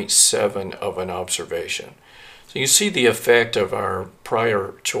 0.7 of an observation. So you see the effect of our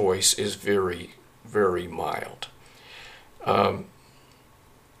prior choice is very, very mild.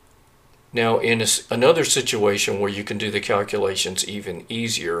 Now, in another situation where you can do the calculations even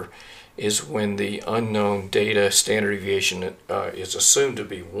easier is when the unknown data standard deviation is assumed to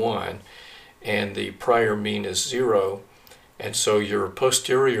be 1, and the prior mean is 0. And so your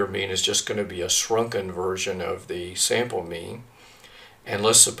posterior mean is just going to be a shrunken version of the sample mean. And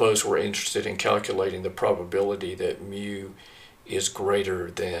let's suppose we're interested in calculating the probability that mu is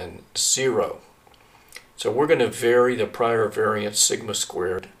greater than 0. So we're going to vary the prior variance sigma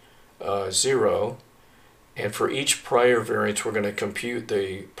squared 0. And for each prior variance, we're going to compute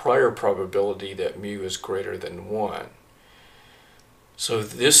the prior probability that mu is greater than 1. So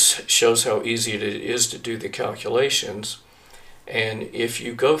this shows how easy it is to do the calculations. And if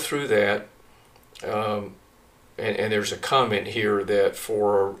you go through that, and there's a comment here that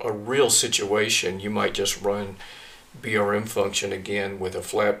for a real situation, you might just run BRM function again with a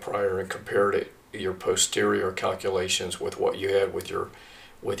flat prior and compare your posterior calculations with what you had with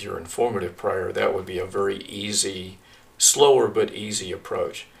your informative prior. That would be a very easy, slower but easy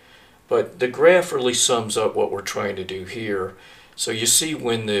approach. But the graph really sums up what we're trying to do here. So you see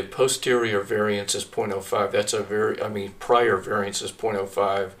when the posterior variance is 0.05, that's a prior variance is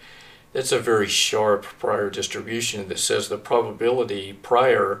 0.05, that's a very sharp prior distribution that says the probability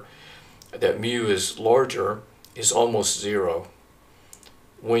prior that mu is larger is almost 0.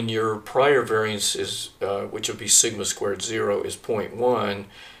 When your prior variance is, which would be sigma squared 0, is 0.1,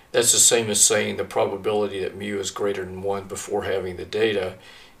 that's the same as saying the probability that mu is greater than 1 before having the data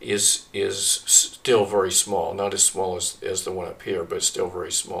is still very small. Not as small as the one up here, but still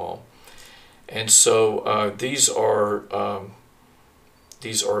very small. And so these are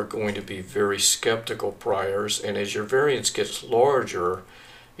going to be very skeptical priors, and as your variance gets larger,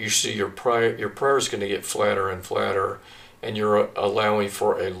 you see your prior is going to get flatter and flatter, and you're allowing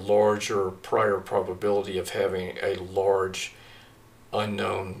for a larger prior probability of having a large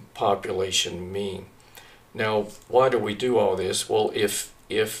unknown population mean. Now, why do we do all this? Well, if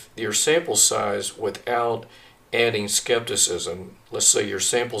your sample size without adding skepticism, let's say your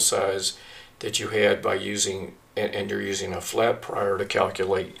sample size that you had by using, and you're using a flat prior to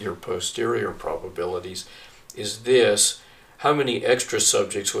calculate your posterior probabilities, is this: how many extra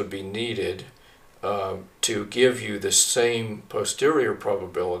subjects would be needed to give you the same posterior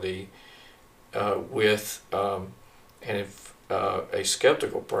probability with a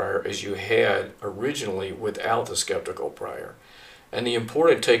skeptical prior as you had originally without the skeptical prior. And the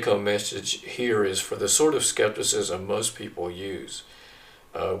important take-home message here is for the sort of skepticism most people use,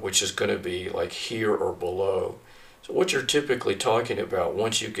 which is going to be like here or below. So what you're typically talking about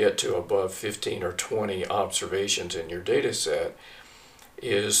once you get to above 15 or 20 observations in your data set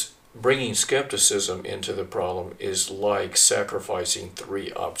is bringing skepticism into the problem is like sacrificing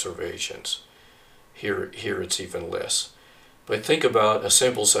 3 observations. Here it's even less. But think about a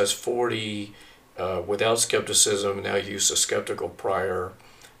sample size 40 without skepticism, now use a skeptical prior.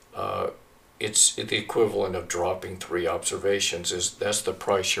 It's the equivalent of dropping 3 observations. That's the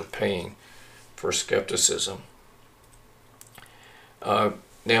price you're paying for skepticism.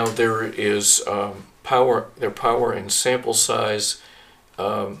 Now there is power and sample size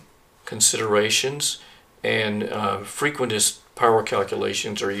considerations, and frequentist power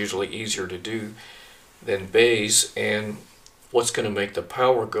calculations are usually easier to do than Bayes. And what's going to make the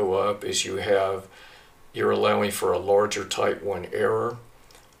power go up is you're allowing for a larger type 1 error,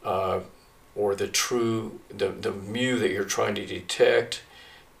 or the mu that you're trying to detect.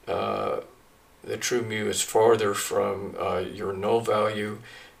 The true mu is farther from your null value,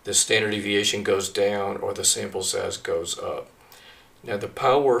 the standard deviation goes down, or the sample size goes up. Now the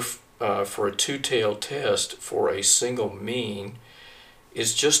power for a two-tailed test for a single mean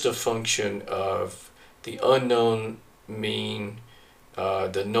is just a function of the unknown mean,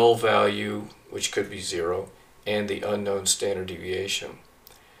 the null value, which could be 0, and the unknown standard deviation.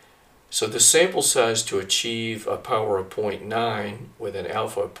 So the sample size to achieve a power of 0.9 with an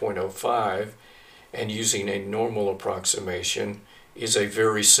alpha of 0.05 and using a normal approximation is a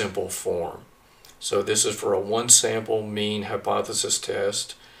very simple form. So this is for a one sample mean hypothesis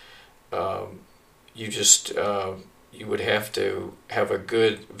test. You would have to have a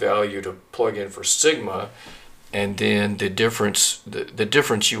good value to plug in for sigma, and then the difference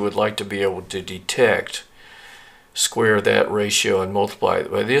you would like to be able to detect, square that ratio and multiply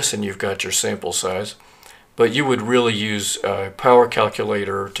it by this, and you've got your sample size. But you would really use a power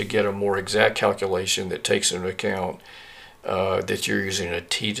calculator to get a more exact calculation that takes into account that you're using a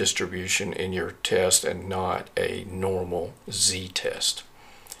t-distribution in your test and not a normal z-test.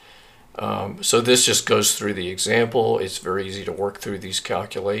 So this just goes through the example. It's very easy to work through these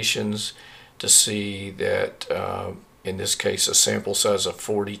calculations to see that in this case a sample size of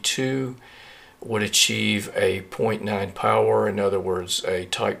 42 would achieve a 0.9 power, in other words a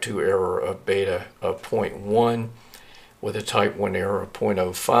type 2 error of beta of 0.1 with a type 1 error of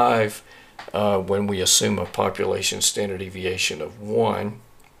 0.05. when we assume a population standard deviation of 1.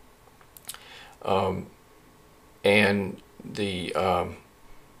 And the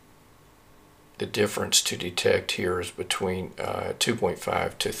difference to detect here is between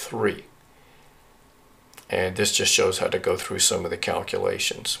 2.5 to 3. And this just shows how to go through some of the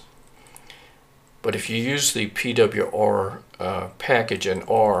calculations. But if you use the PWR package in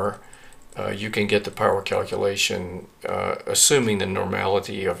R, you can get the power calculation, assuming the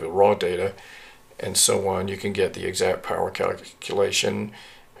normality of the raw data and so on. You can get the exact power calculation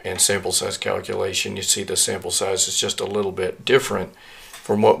and sample size calculation. You see the sample size is just a little bit different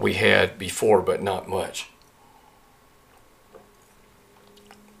from what we had before, but not much.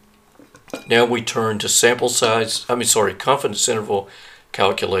 Now we turn to confidence interval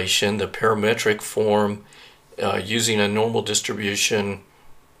calculation, the parametric form using a normal distribution.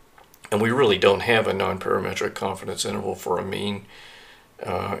 And we really don't have a non-parametric confidence interval for a mean.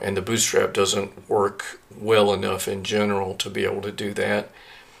 And the bootstrap doesn't work well enough in general to be able to do that.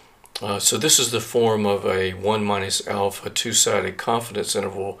 So this is the form of a 1 minus alpha two-sided confidence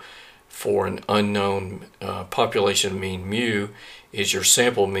interval for an unknown population mean mu is your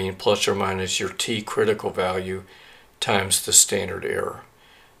sample mean plus or minus your t critical value times the standard error.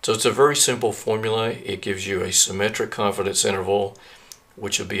 So it's a very simple formula. It gives you a symmetric confidence interval,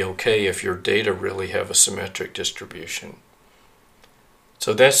 which would be okay if your data really have a symmetric distribution.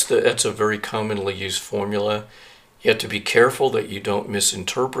 So that's a very commonly used formula. You have to be careful that you don't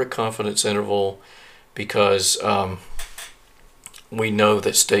misinterpret confidence interval, because we know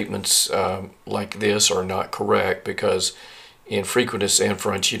that statements like this are not correct, because in frequentist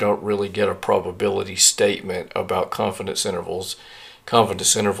inference you don't really get a probability statement about confidence intervals.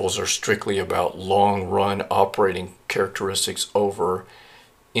 Confidence intervals are strictly about long-run operating characteristics over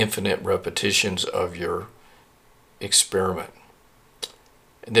infinite repetitions of your experiment.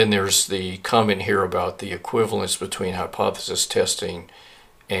 And then there's the comment here about the equivalence between hypothesis testing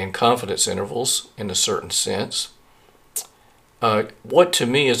and confidence intervals in a certain sense. What to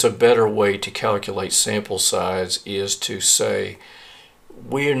me is a better way to calculate sample size is to say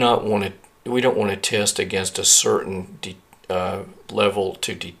we don't want to test against a certain level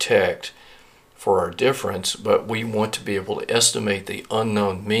to detect for our difference, but we want to be able to estimate the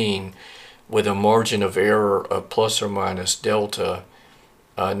unknown mean with a margin of error of plus or minus delta,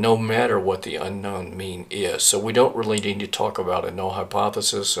 no matter what the unknown mean is. So we don't really need to talk about a null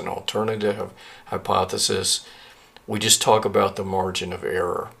hypothesis, an alternative hypothesis. We just talk about the margin of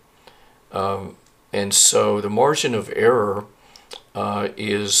error. And so the margin of error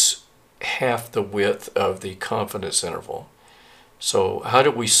is half the width of the confidence interval. So how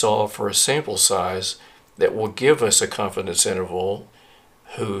do we solve for a sample size that will give us a confidence interval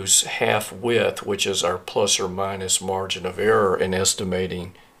whose half width, which is our plus or minus margin of error in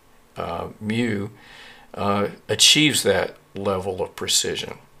estimating mu, achieves that level of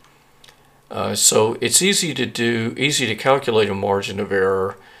precision? So it's easy to calculate a margin of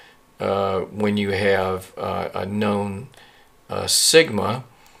error when you have a known sigma,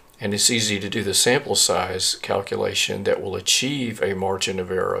 and it's easy to do the sample size calculation that will achieve a margin of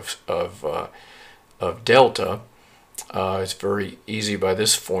error of delta. It's very easy by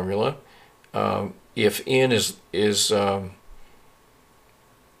this formula. If n is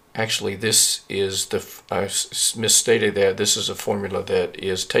actually, this is I misstated that. This is a formula that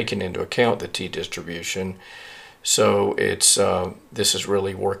is taking into account the t-distribution. So it's this is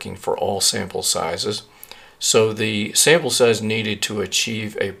really working for all sample sizes. So the sample size needed to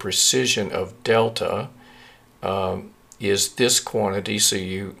achieve a precision of delta is this quantity. So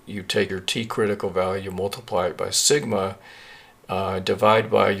you take your t critical value, multiply it by sigma, divide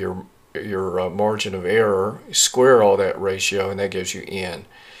by your margin of error, square all that ratio, and that gives you n.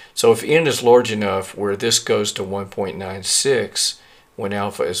 So if n is large enough where this goes to 1.96 when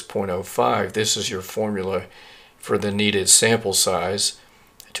alpha is 0.05, this is your formula for the needed sample size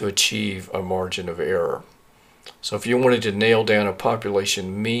to achieve a margin of error. So if you wanted to nail down a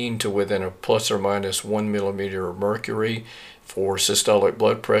population mean to within a plus or minus 1 millimeter of mercury for systolic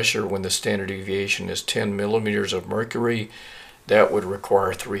blood pressure when the standard deviation is 10 millimeters of mercury, that would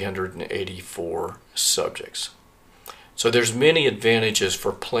require 384 subjects. So there's many advantages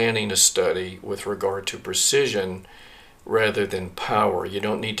for planning a study with regard to precision rather than power. You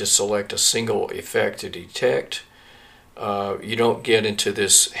don't need to select a single effect to detect. You don't get into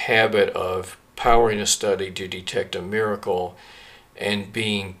this habit of powering a study to detect a miracle and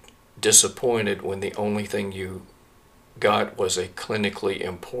being disappointed when the only thing you got was a clinically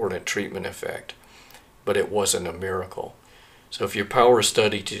important treatment effect, but it wasn't a miracle. So if you power a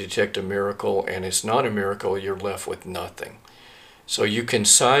study to detect a miracle and it's not a miracle, you're left with nothing. So you can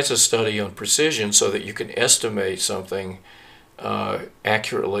size a study on precision so that you can estimate something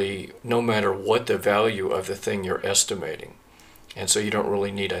accurately no matter what the value of the thing you're estimating. And so you don't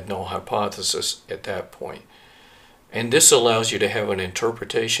really need a null hypothesis at that point. And this allows you to have an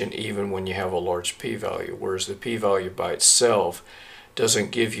interpretation even when you have a large p-value, whereas the p-value by itself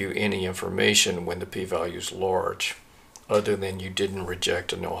doesn't give you any information when the p-value is large, other than you didn't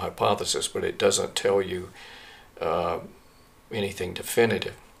reject a null hypothesis, but it doesn't tell you anything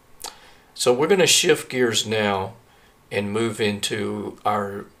definitive. So we're going to shift gears now and move into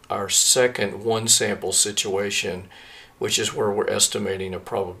our second one sample situation, which is where we're estimating a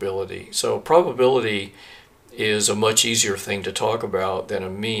probability. So probability is a much easier thing to talk about than a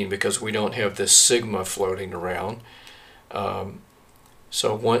mean because we don't have this sigma floating around.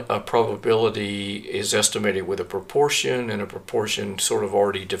 So a probability is estimated with a proportion, and a proportion sort of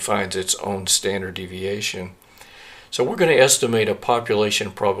already defines its own standard deviation. So we're going to estimate a population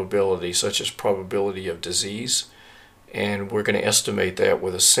probability, such as probability of disease, and we're going to estimate that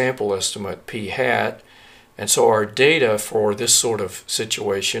with a sample estimate p hat. And so our data for this sort of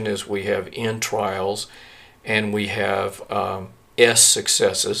situation is we have n trials and we have s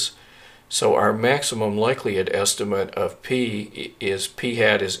successes. So our maximum likelihood estimate of p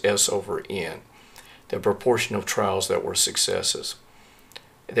hat is s over n, the proportion of trials that were successes.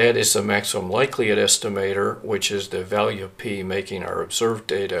 That is the maximum likelihood estimator, which is the value of p making our observed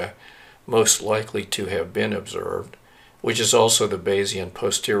data most likely to have been observed, which is also the Bayesian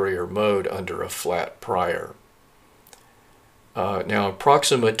posterior mode under a flat prior. Now,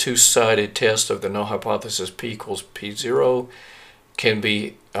 approximate two-sided test of the null hypothesis p equals p0 can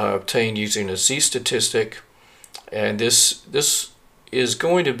be obtained using a z-statistic, and this is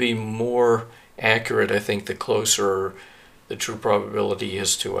going to be more accurate, I think, the closer the true probability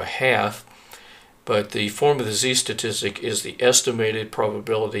is to a half. But the form of the z-statistic is the estimated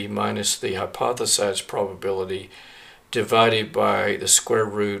probability minus the hypothesized probability divided by the square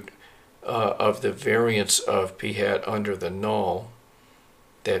root of the variance of p hat under the null,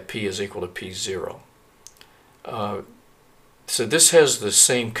 that p is equal to p0. So this has the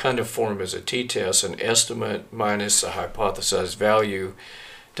same kind of form as a t-test, an estimate minus a hypothesized value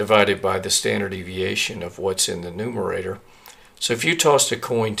divided by the standard deviation of what's in the numerator. So if you tossed a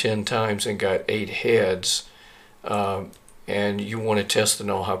coin 10 times and got 8 heads, and you want to test the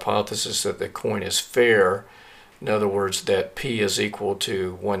null hypothesis that the coin is fair, in other words, that p is equal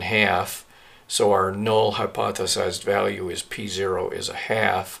to 1/2, so our null hypothesized value is p0 is a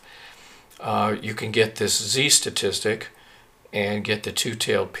half, you can get this z-statistic and get the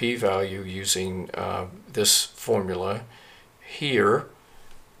two-tailed p-value using this formula here,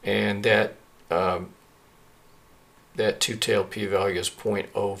 and that two-tailed p-value is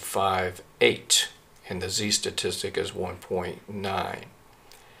 0.058, and the z-statistic is 1.9.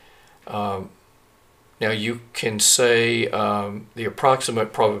 Now you can say the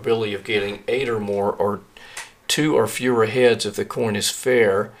approximate probability of getting 8 or more or 2 or fewer heads if the coin is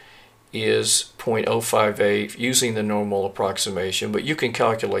fair is 0.058 using the normal approximation, but you can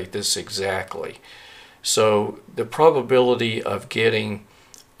calculate this exactly. So the probability of getting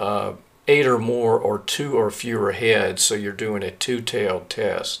 8 or more or 2 or fewer heads, so you're doing a two-tailed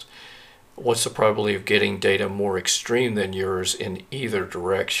test. What's the probability of getting data more extreme than yours in either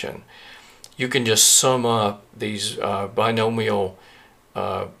direction? You can just sum up these binomial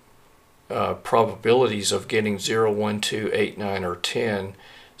probabilities of getting 0, 1, 2, 8, 9, or 10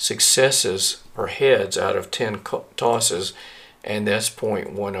 successes or heads out of 10 tosses, and that's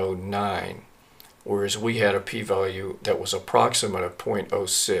 0.109. Whereas we had a p-value that was approximate of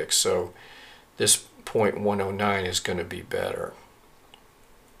 0.06, so this 0.109 is going to be better.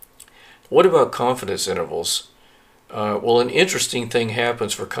 What about confidence intervals? Well, an interesting thing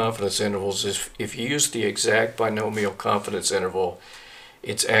happens for confidence intervals is if you use the exact binomial confidence interval,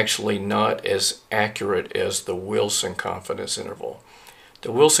 it's actually not as accurate as the Wilson confidence interval.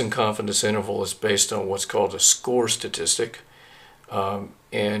 The Wilson confidence interval is based on what's called a score statistic,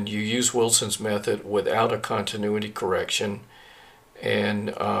 and you use Wilson's method without a continuity correction.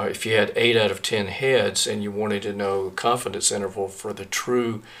 And if you had 8 out of 10 heads and you wanted to know the confidence interval for the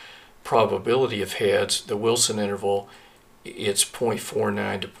true probability of heads, the Wilson interval, it's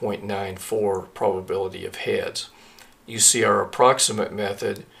 0.49 to 0.94 probability of heads. You see our approximate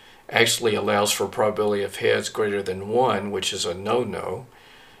method actually allows for a probability of heads greater than 1, which is a no-no,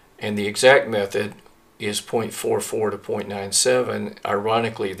 and the exact method is 0.44 to 0.97.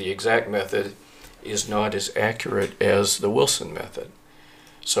 Ironically, the exact method is not as accurate as the Wilson method.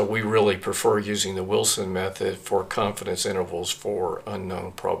 So we really prefer using the Wilson method for confidence intervals for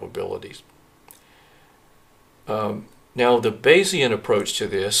unknown probabilities. Now, the Bayesian approach to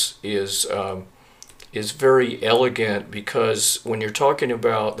this is very elegant, because when you're talking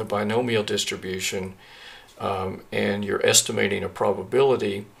about the binomial distribution and you're estimating a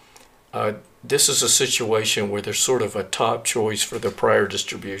probability, this is a situation where there's sort of a top choice for the prior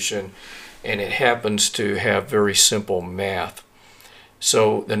distribution, and it happens to have very simple math.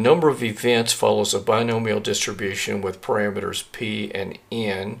 So the number of events follows a binomial distribution with parameters p and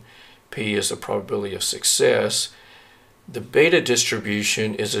n. P is the probability of success. The beta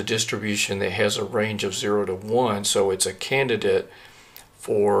distribution is a distribution that has a range of 0 to 1, so it's a candidate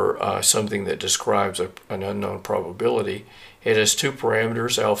for something that describes an unknown probability. It has two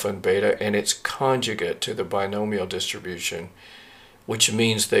parameters, alpha and beta, and it's conjugate to the binomial distribution, which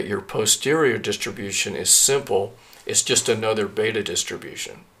means that your posterior distribution is simple. It's just another beta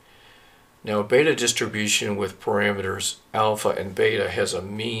distribution. Now, a beta distribution with parameters alpha and beta has a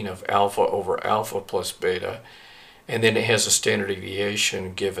mean of alpha over alpha plus beta, and then it has a standard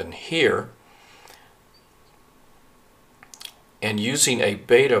deviation given here. And using a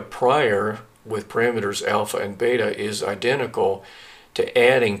beta prior with parameters alpha and beta is identical to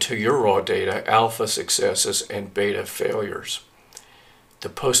adding to your raw data alpha successes and beta failures. The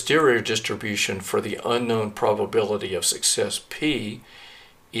posterior distribution for the unknown probability of success P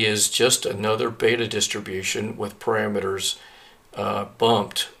is just another beta distribution with parameters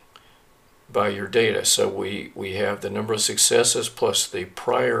bumped by your data. So we have the number of successes plus the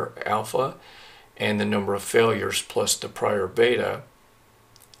prior alpha and the number of failures plus the prior beta.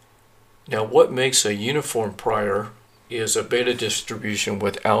 Now, what makes a uniform prior is a beta distribution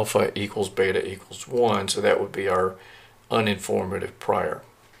with alpha equals beta equals 1, so that would be our uninformative prior.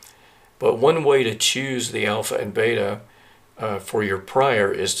 But one way to choose the alpha and beta for your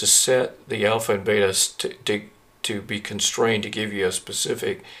prior is to set the alpha and beta to be constrained to give you a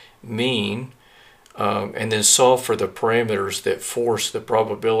specific mean, and then solve for the parameters that force the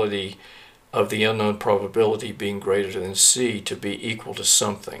probability of the unknown probability being greater than C to be equal to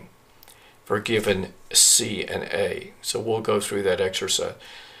something for given C and A. So we'll go through that exercise.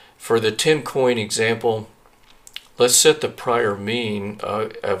 For the 10 coin example, let's set the prior mean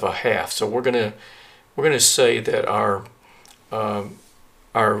of a half. So we're gonna say that our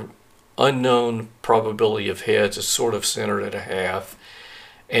unknown probability of heads is sort of centered at a half,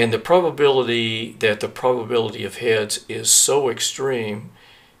 and the probability that the probability of heads is so extreme,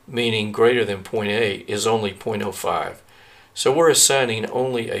 meaning greater than 0.8, is only 0.05. So we're assigning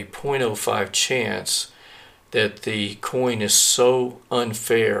only a 0.05 chance that the coin is so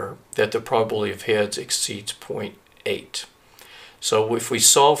unfair that the probability of heads exceeds 0.8. So if we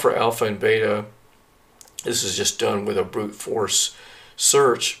solve for alpha and beta, this is just done with a brute force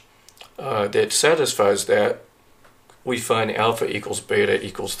search that satisfies that, we find alpha equals beta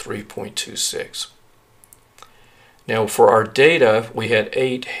equals 3.26. Now, for our data, we had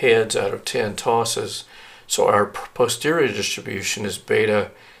 8 heads out of 10 tosses, so our posterior distribution is beta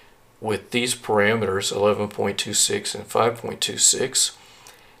with these parameters, 11.26 and 5.26,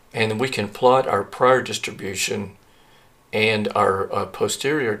 and we can plot our prior distribution and our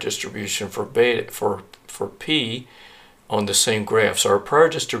posterior distribution for beta for P on the same graph. So our prior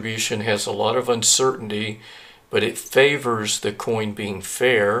distribution has a lot of uncertainty, but it favors the coin being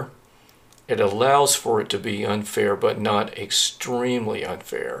fair. It allows for it to be unfair, but not extremely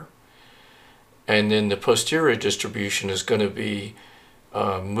unfair. And then the posterior distribution is going to be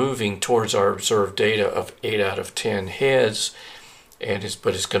moving towards our observed data of 8 out of 10 heads,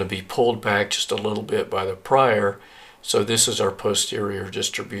 but it's going to be pulled back just a little bit by the prior. So this is our posterior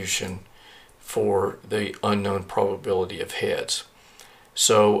distribution for the unknown probability of heads.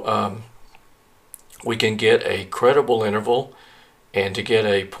 So we can get a credible interval, and to get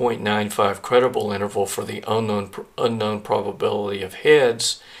a 0.95 credible interval for the unknown probability of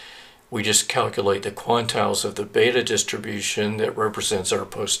heads, we just calculate the quantiles of the beta distribution that represents our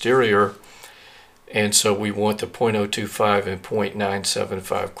posterior, and so we want the 0.025 and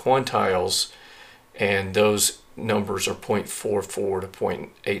 0.975 quantiles, and those numbers are 0.44 to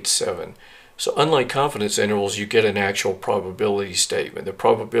 0.87. So unlike confidence intervals, you get an actual probability statement. The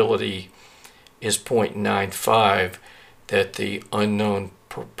probability is 0.95 that the unknown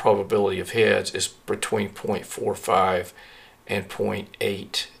probability of heads is between 0.45 and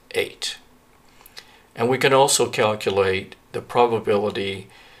 0.88. And we can also calculate the probability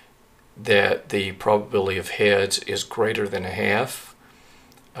that the probability of heads is greater than a half.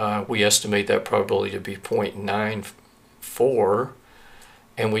 We estimate that probability to be 0.94.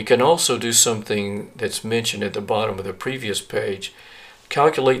 And we can also do something that's mentioned at the bottom of the previous page.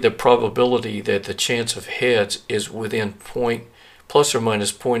 Calculate the probability that the chance of heads is within plus or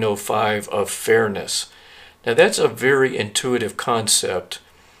minus 0.05 of fairness. Now that's a very intuitive concept,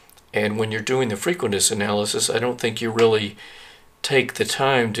 and when you're doing the frequentist analysis, I don't think you really take the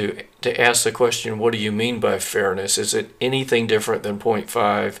time to ask the question, what do you mean by fairness? Is it anything different than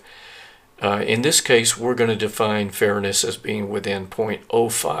 0.5? In this case, we're going to define fairness as being within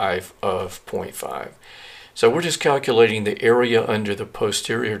 0.05 of 0.5. So we're just calculating the area under the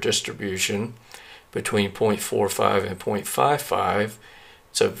posterior distribution between 0.45 and 0.55.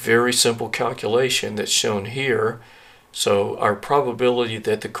 It's a very simple calculation that's shown here. So our probability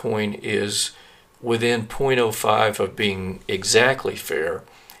that the coin is within 0.05 of being exactly fair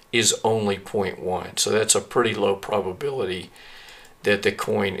is only 0.1. So that's a pretty low probability that the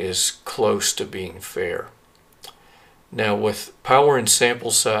coin is close to being fair. Now with power and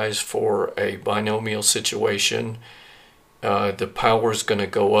sample size for a binomial situation, the power is going to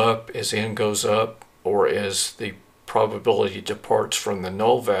go up as n goes up, or as the probability departs from the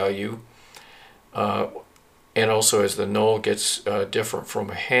null value, and also as the null gets different from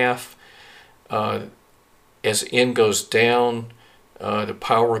a half. As n goes down, the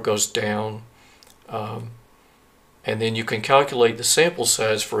power goes down, and then you can calculate the sample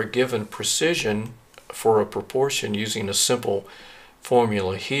size for a given precision for a proportion using a simple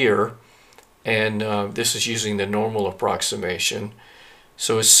formula here, and this is using the normal approximation.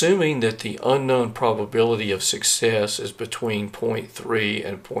 So assuming that the unknown probability of success is between 0.3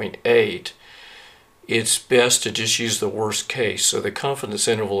 and 0.8, it's best to just use the worst case. So the confidence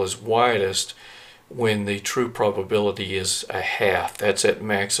interval is widest when the true probability is a half. That's at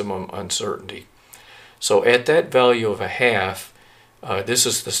maximum uncertainty. So at that value of a half, this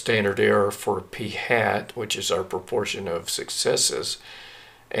is the standard error for p hat, which is our proportion of successes.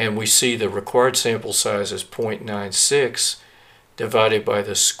 And we see the required sample size is 0.96 divided by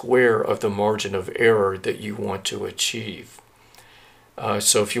the square of the margin of error that you want to achieve.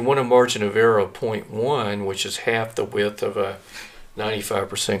 So if you want a margin of error of 0.1, which is half the width of a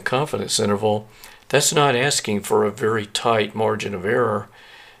 95% confidence interval, that's not asking for a very tight margin of error,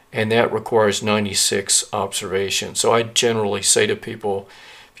 and that requires 96 observations. So I generally say to people,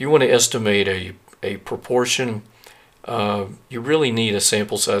 if you want to estimate a proportion, you really need a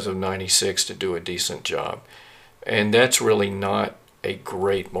sample size of 96 to do a decent job. And that's really not a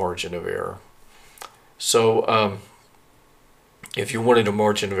great margin of error. So if you wanted a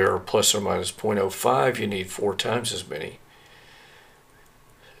margin of error plus or minus 0.05, you need 4 times as many.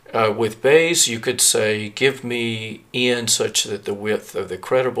 With Bayes, you could say, give me n such that the width of the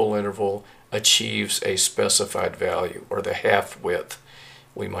credible interval achieves a specified value, or the half width,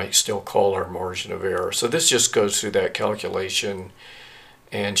 we might still call our margin of error. So this just goes through that calculation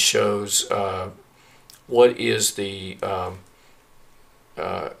and shows what is the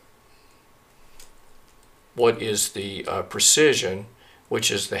precision,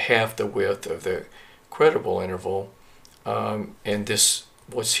 which is the half the width of the credible interval, and this,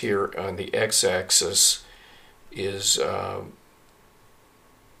 what's here on the x-axis, is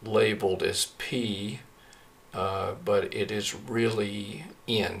labeled as p, but it is really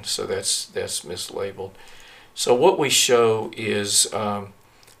n, so that's mislabeled. So what we show is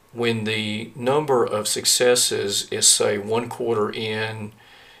when the number of successes is, say, 1/4 n,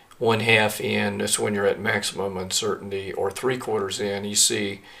 1/2 n, that's when you're at maximum uncertainty, or 3/4 n, you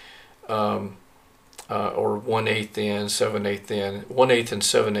see, or 1/8 n, 7/8 n. 1/8 and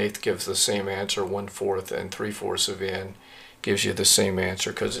 7/8 gives the same answer. 1/4 and 3/4 of n gives you the same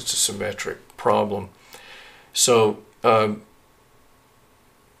answer because it's a symmetric problem. So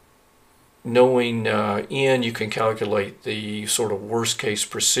knowing n, you can calculate the sort of worst case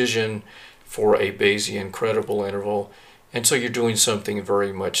precision for a Bayesian credible interval, and so you're doing something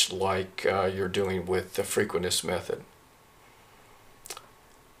very much like you're doing with the frequentist method.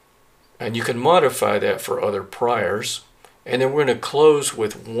 And you can modify that for other priors. And then we're going to close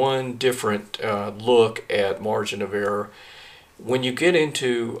with one different look at margin of error. When you get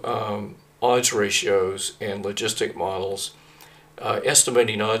into odds ratios and logistic models,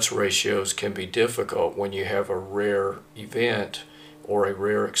 estimating odds ratios can be difficult when you have a rare event or a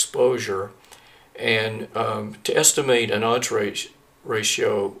rare exposure. And to estimate an odds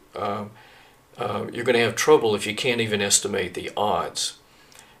ratio, you're going to have trouble if you can't even estimate the odds.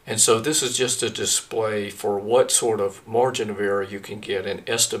 And so this is just a display for what sort of margin of error you can get in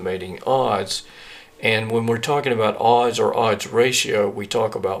estimating odds. And when we're talking about odds or odds ratio, we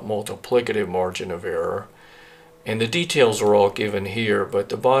talk about multiplicative margin of error. And the details are all given here, but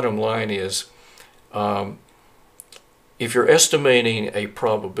the bottom line is if you're estimating a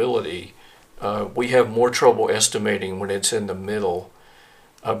probability, we have more trouble estimating when it's in the middle.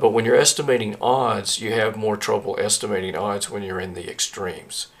 But when you're estimating odds, you have more trouble estimating odds when you're in the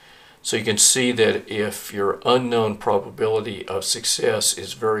extremes. So you can see that if your unknown probability of success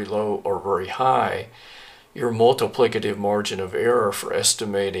is very low or very high, your multiplicative margin of error for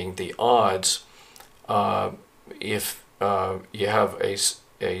estimating the odds, if you have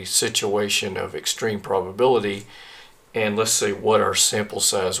a situation of extreme probability, and let's say what our sample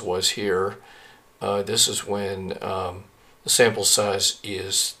size was here, this is when the sample size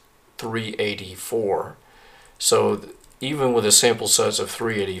is 384. So even with a sample size of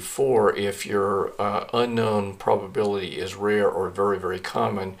 384, if your unknown probability is rare or very, very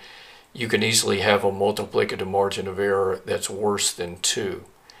common, you can easily have a multiplicative margin of error that's worse than 2.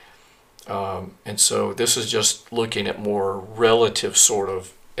 And so this is just looking at more relative sort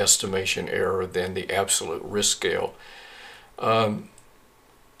of estimation error than the absolute risk scale.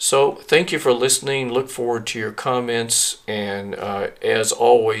 So thank you for listening. Look forward to your comments, and as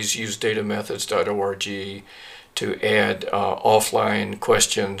always, use datamethods.org to add offline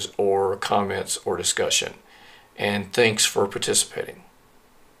questions or comments or discussion. And thanks for participating.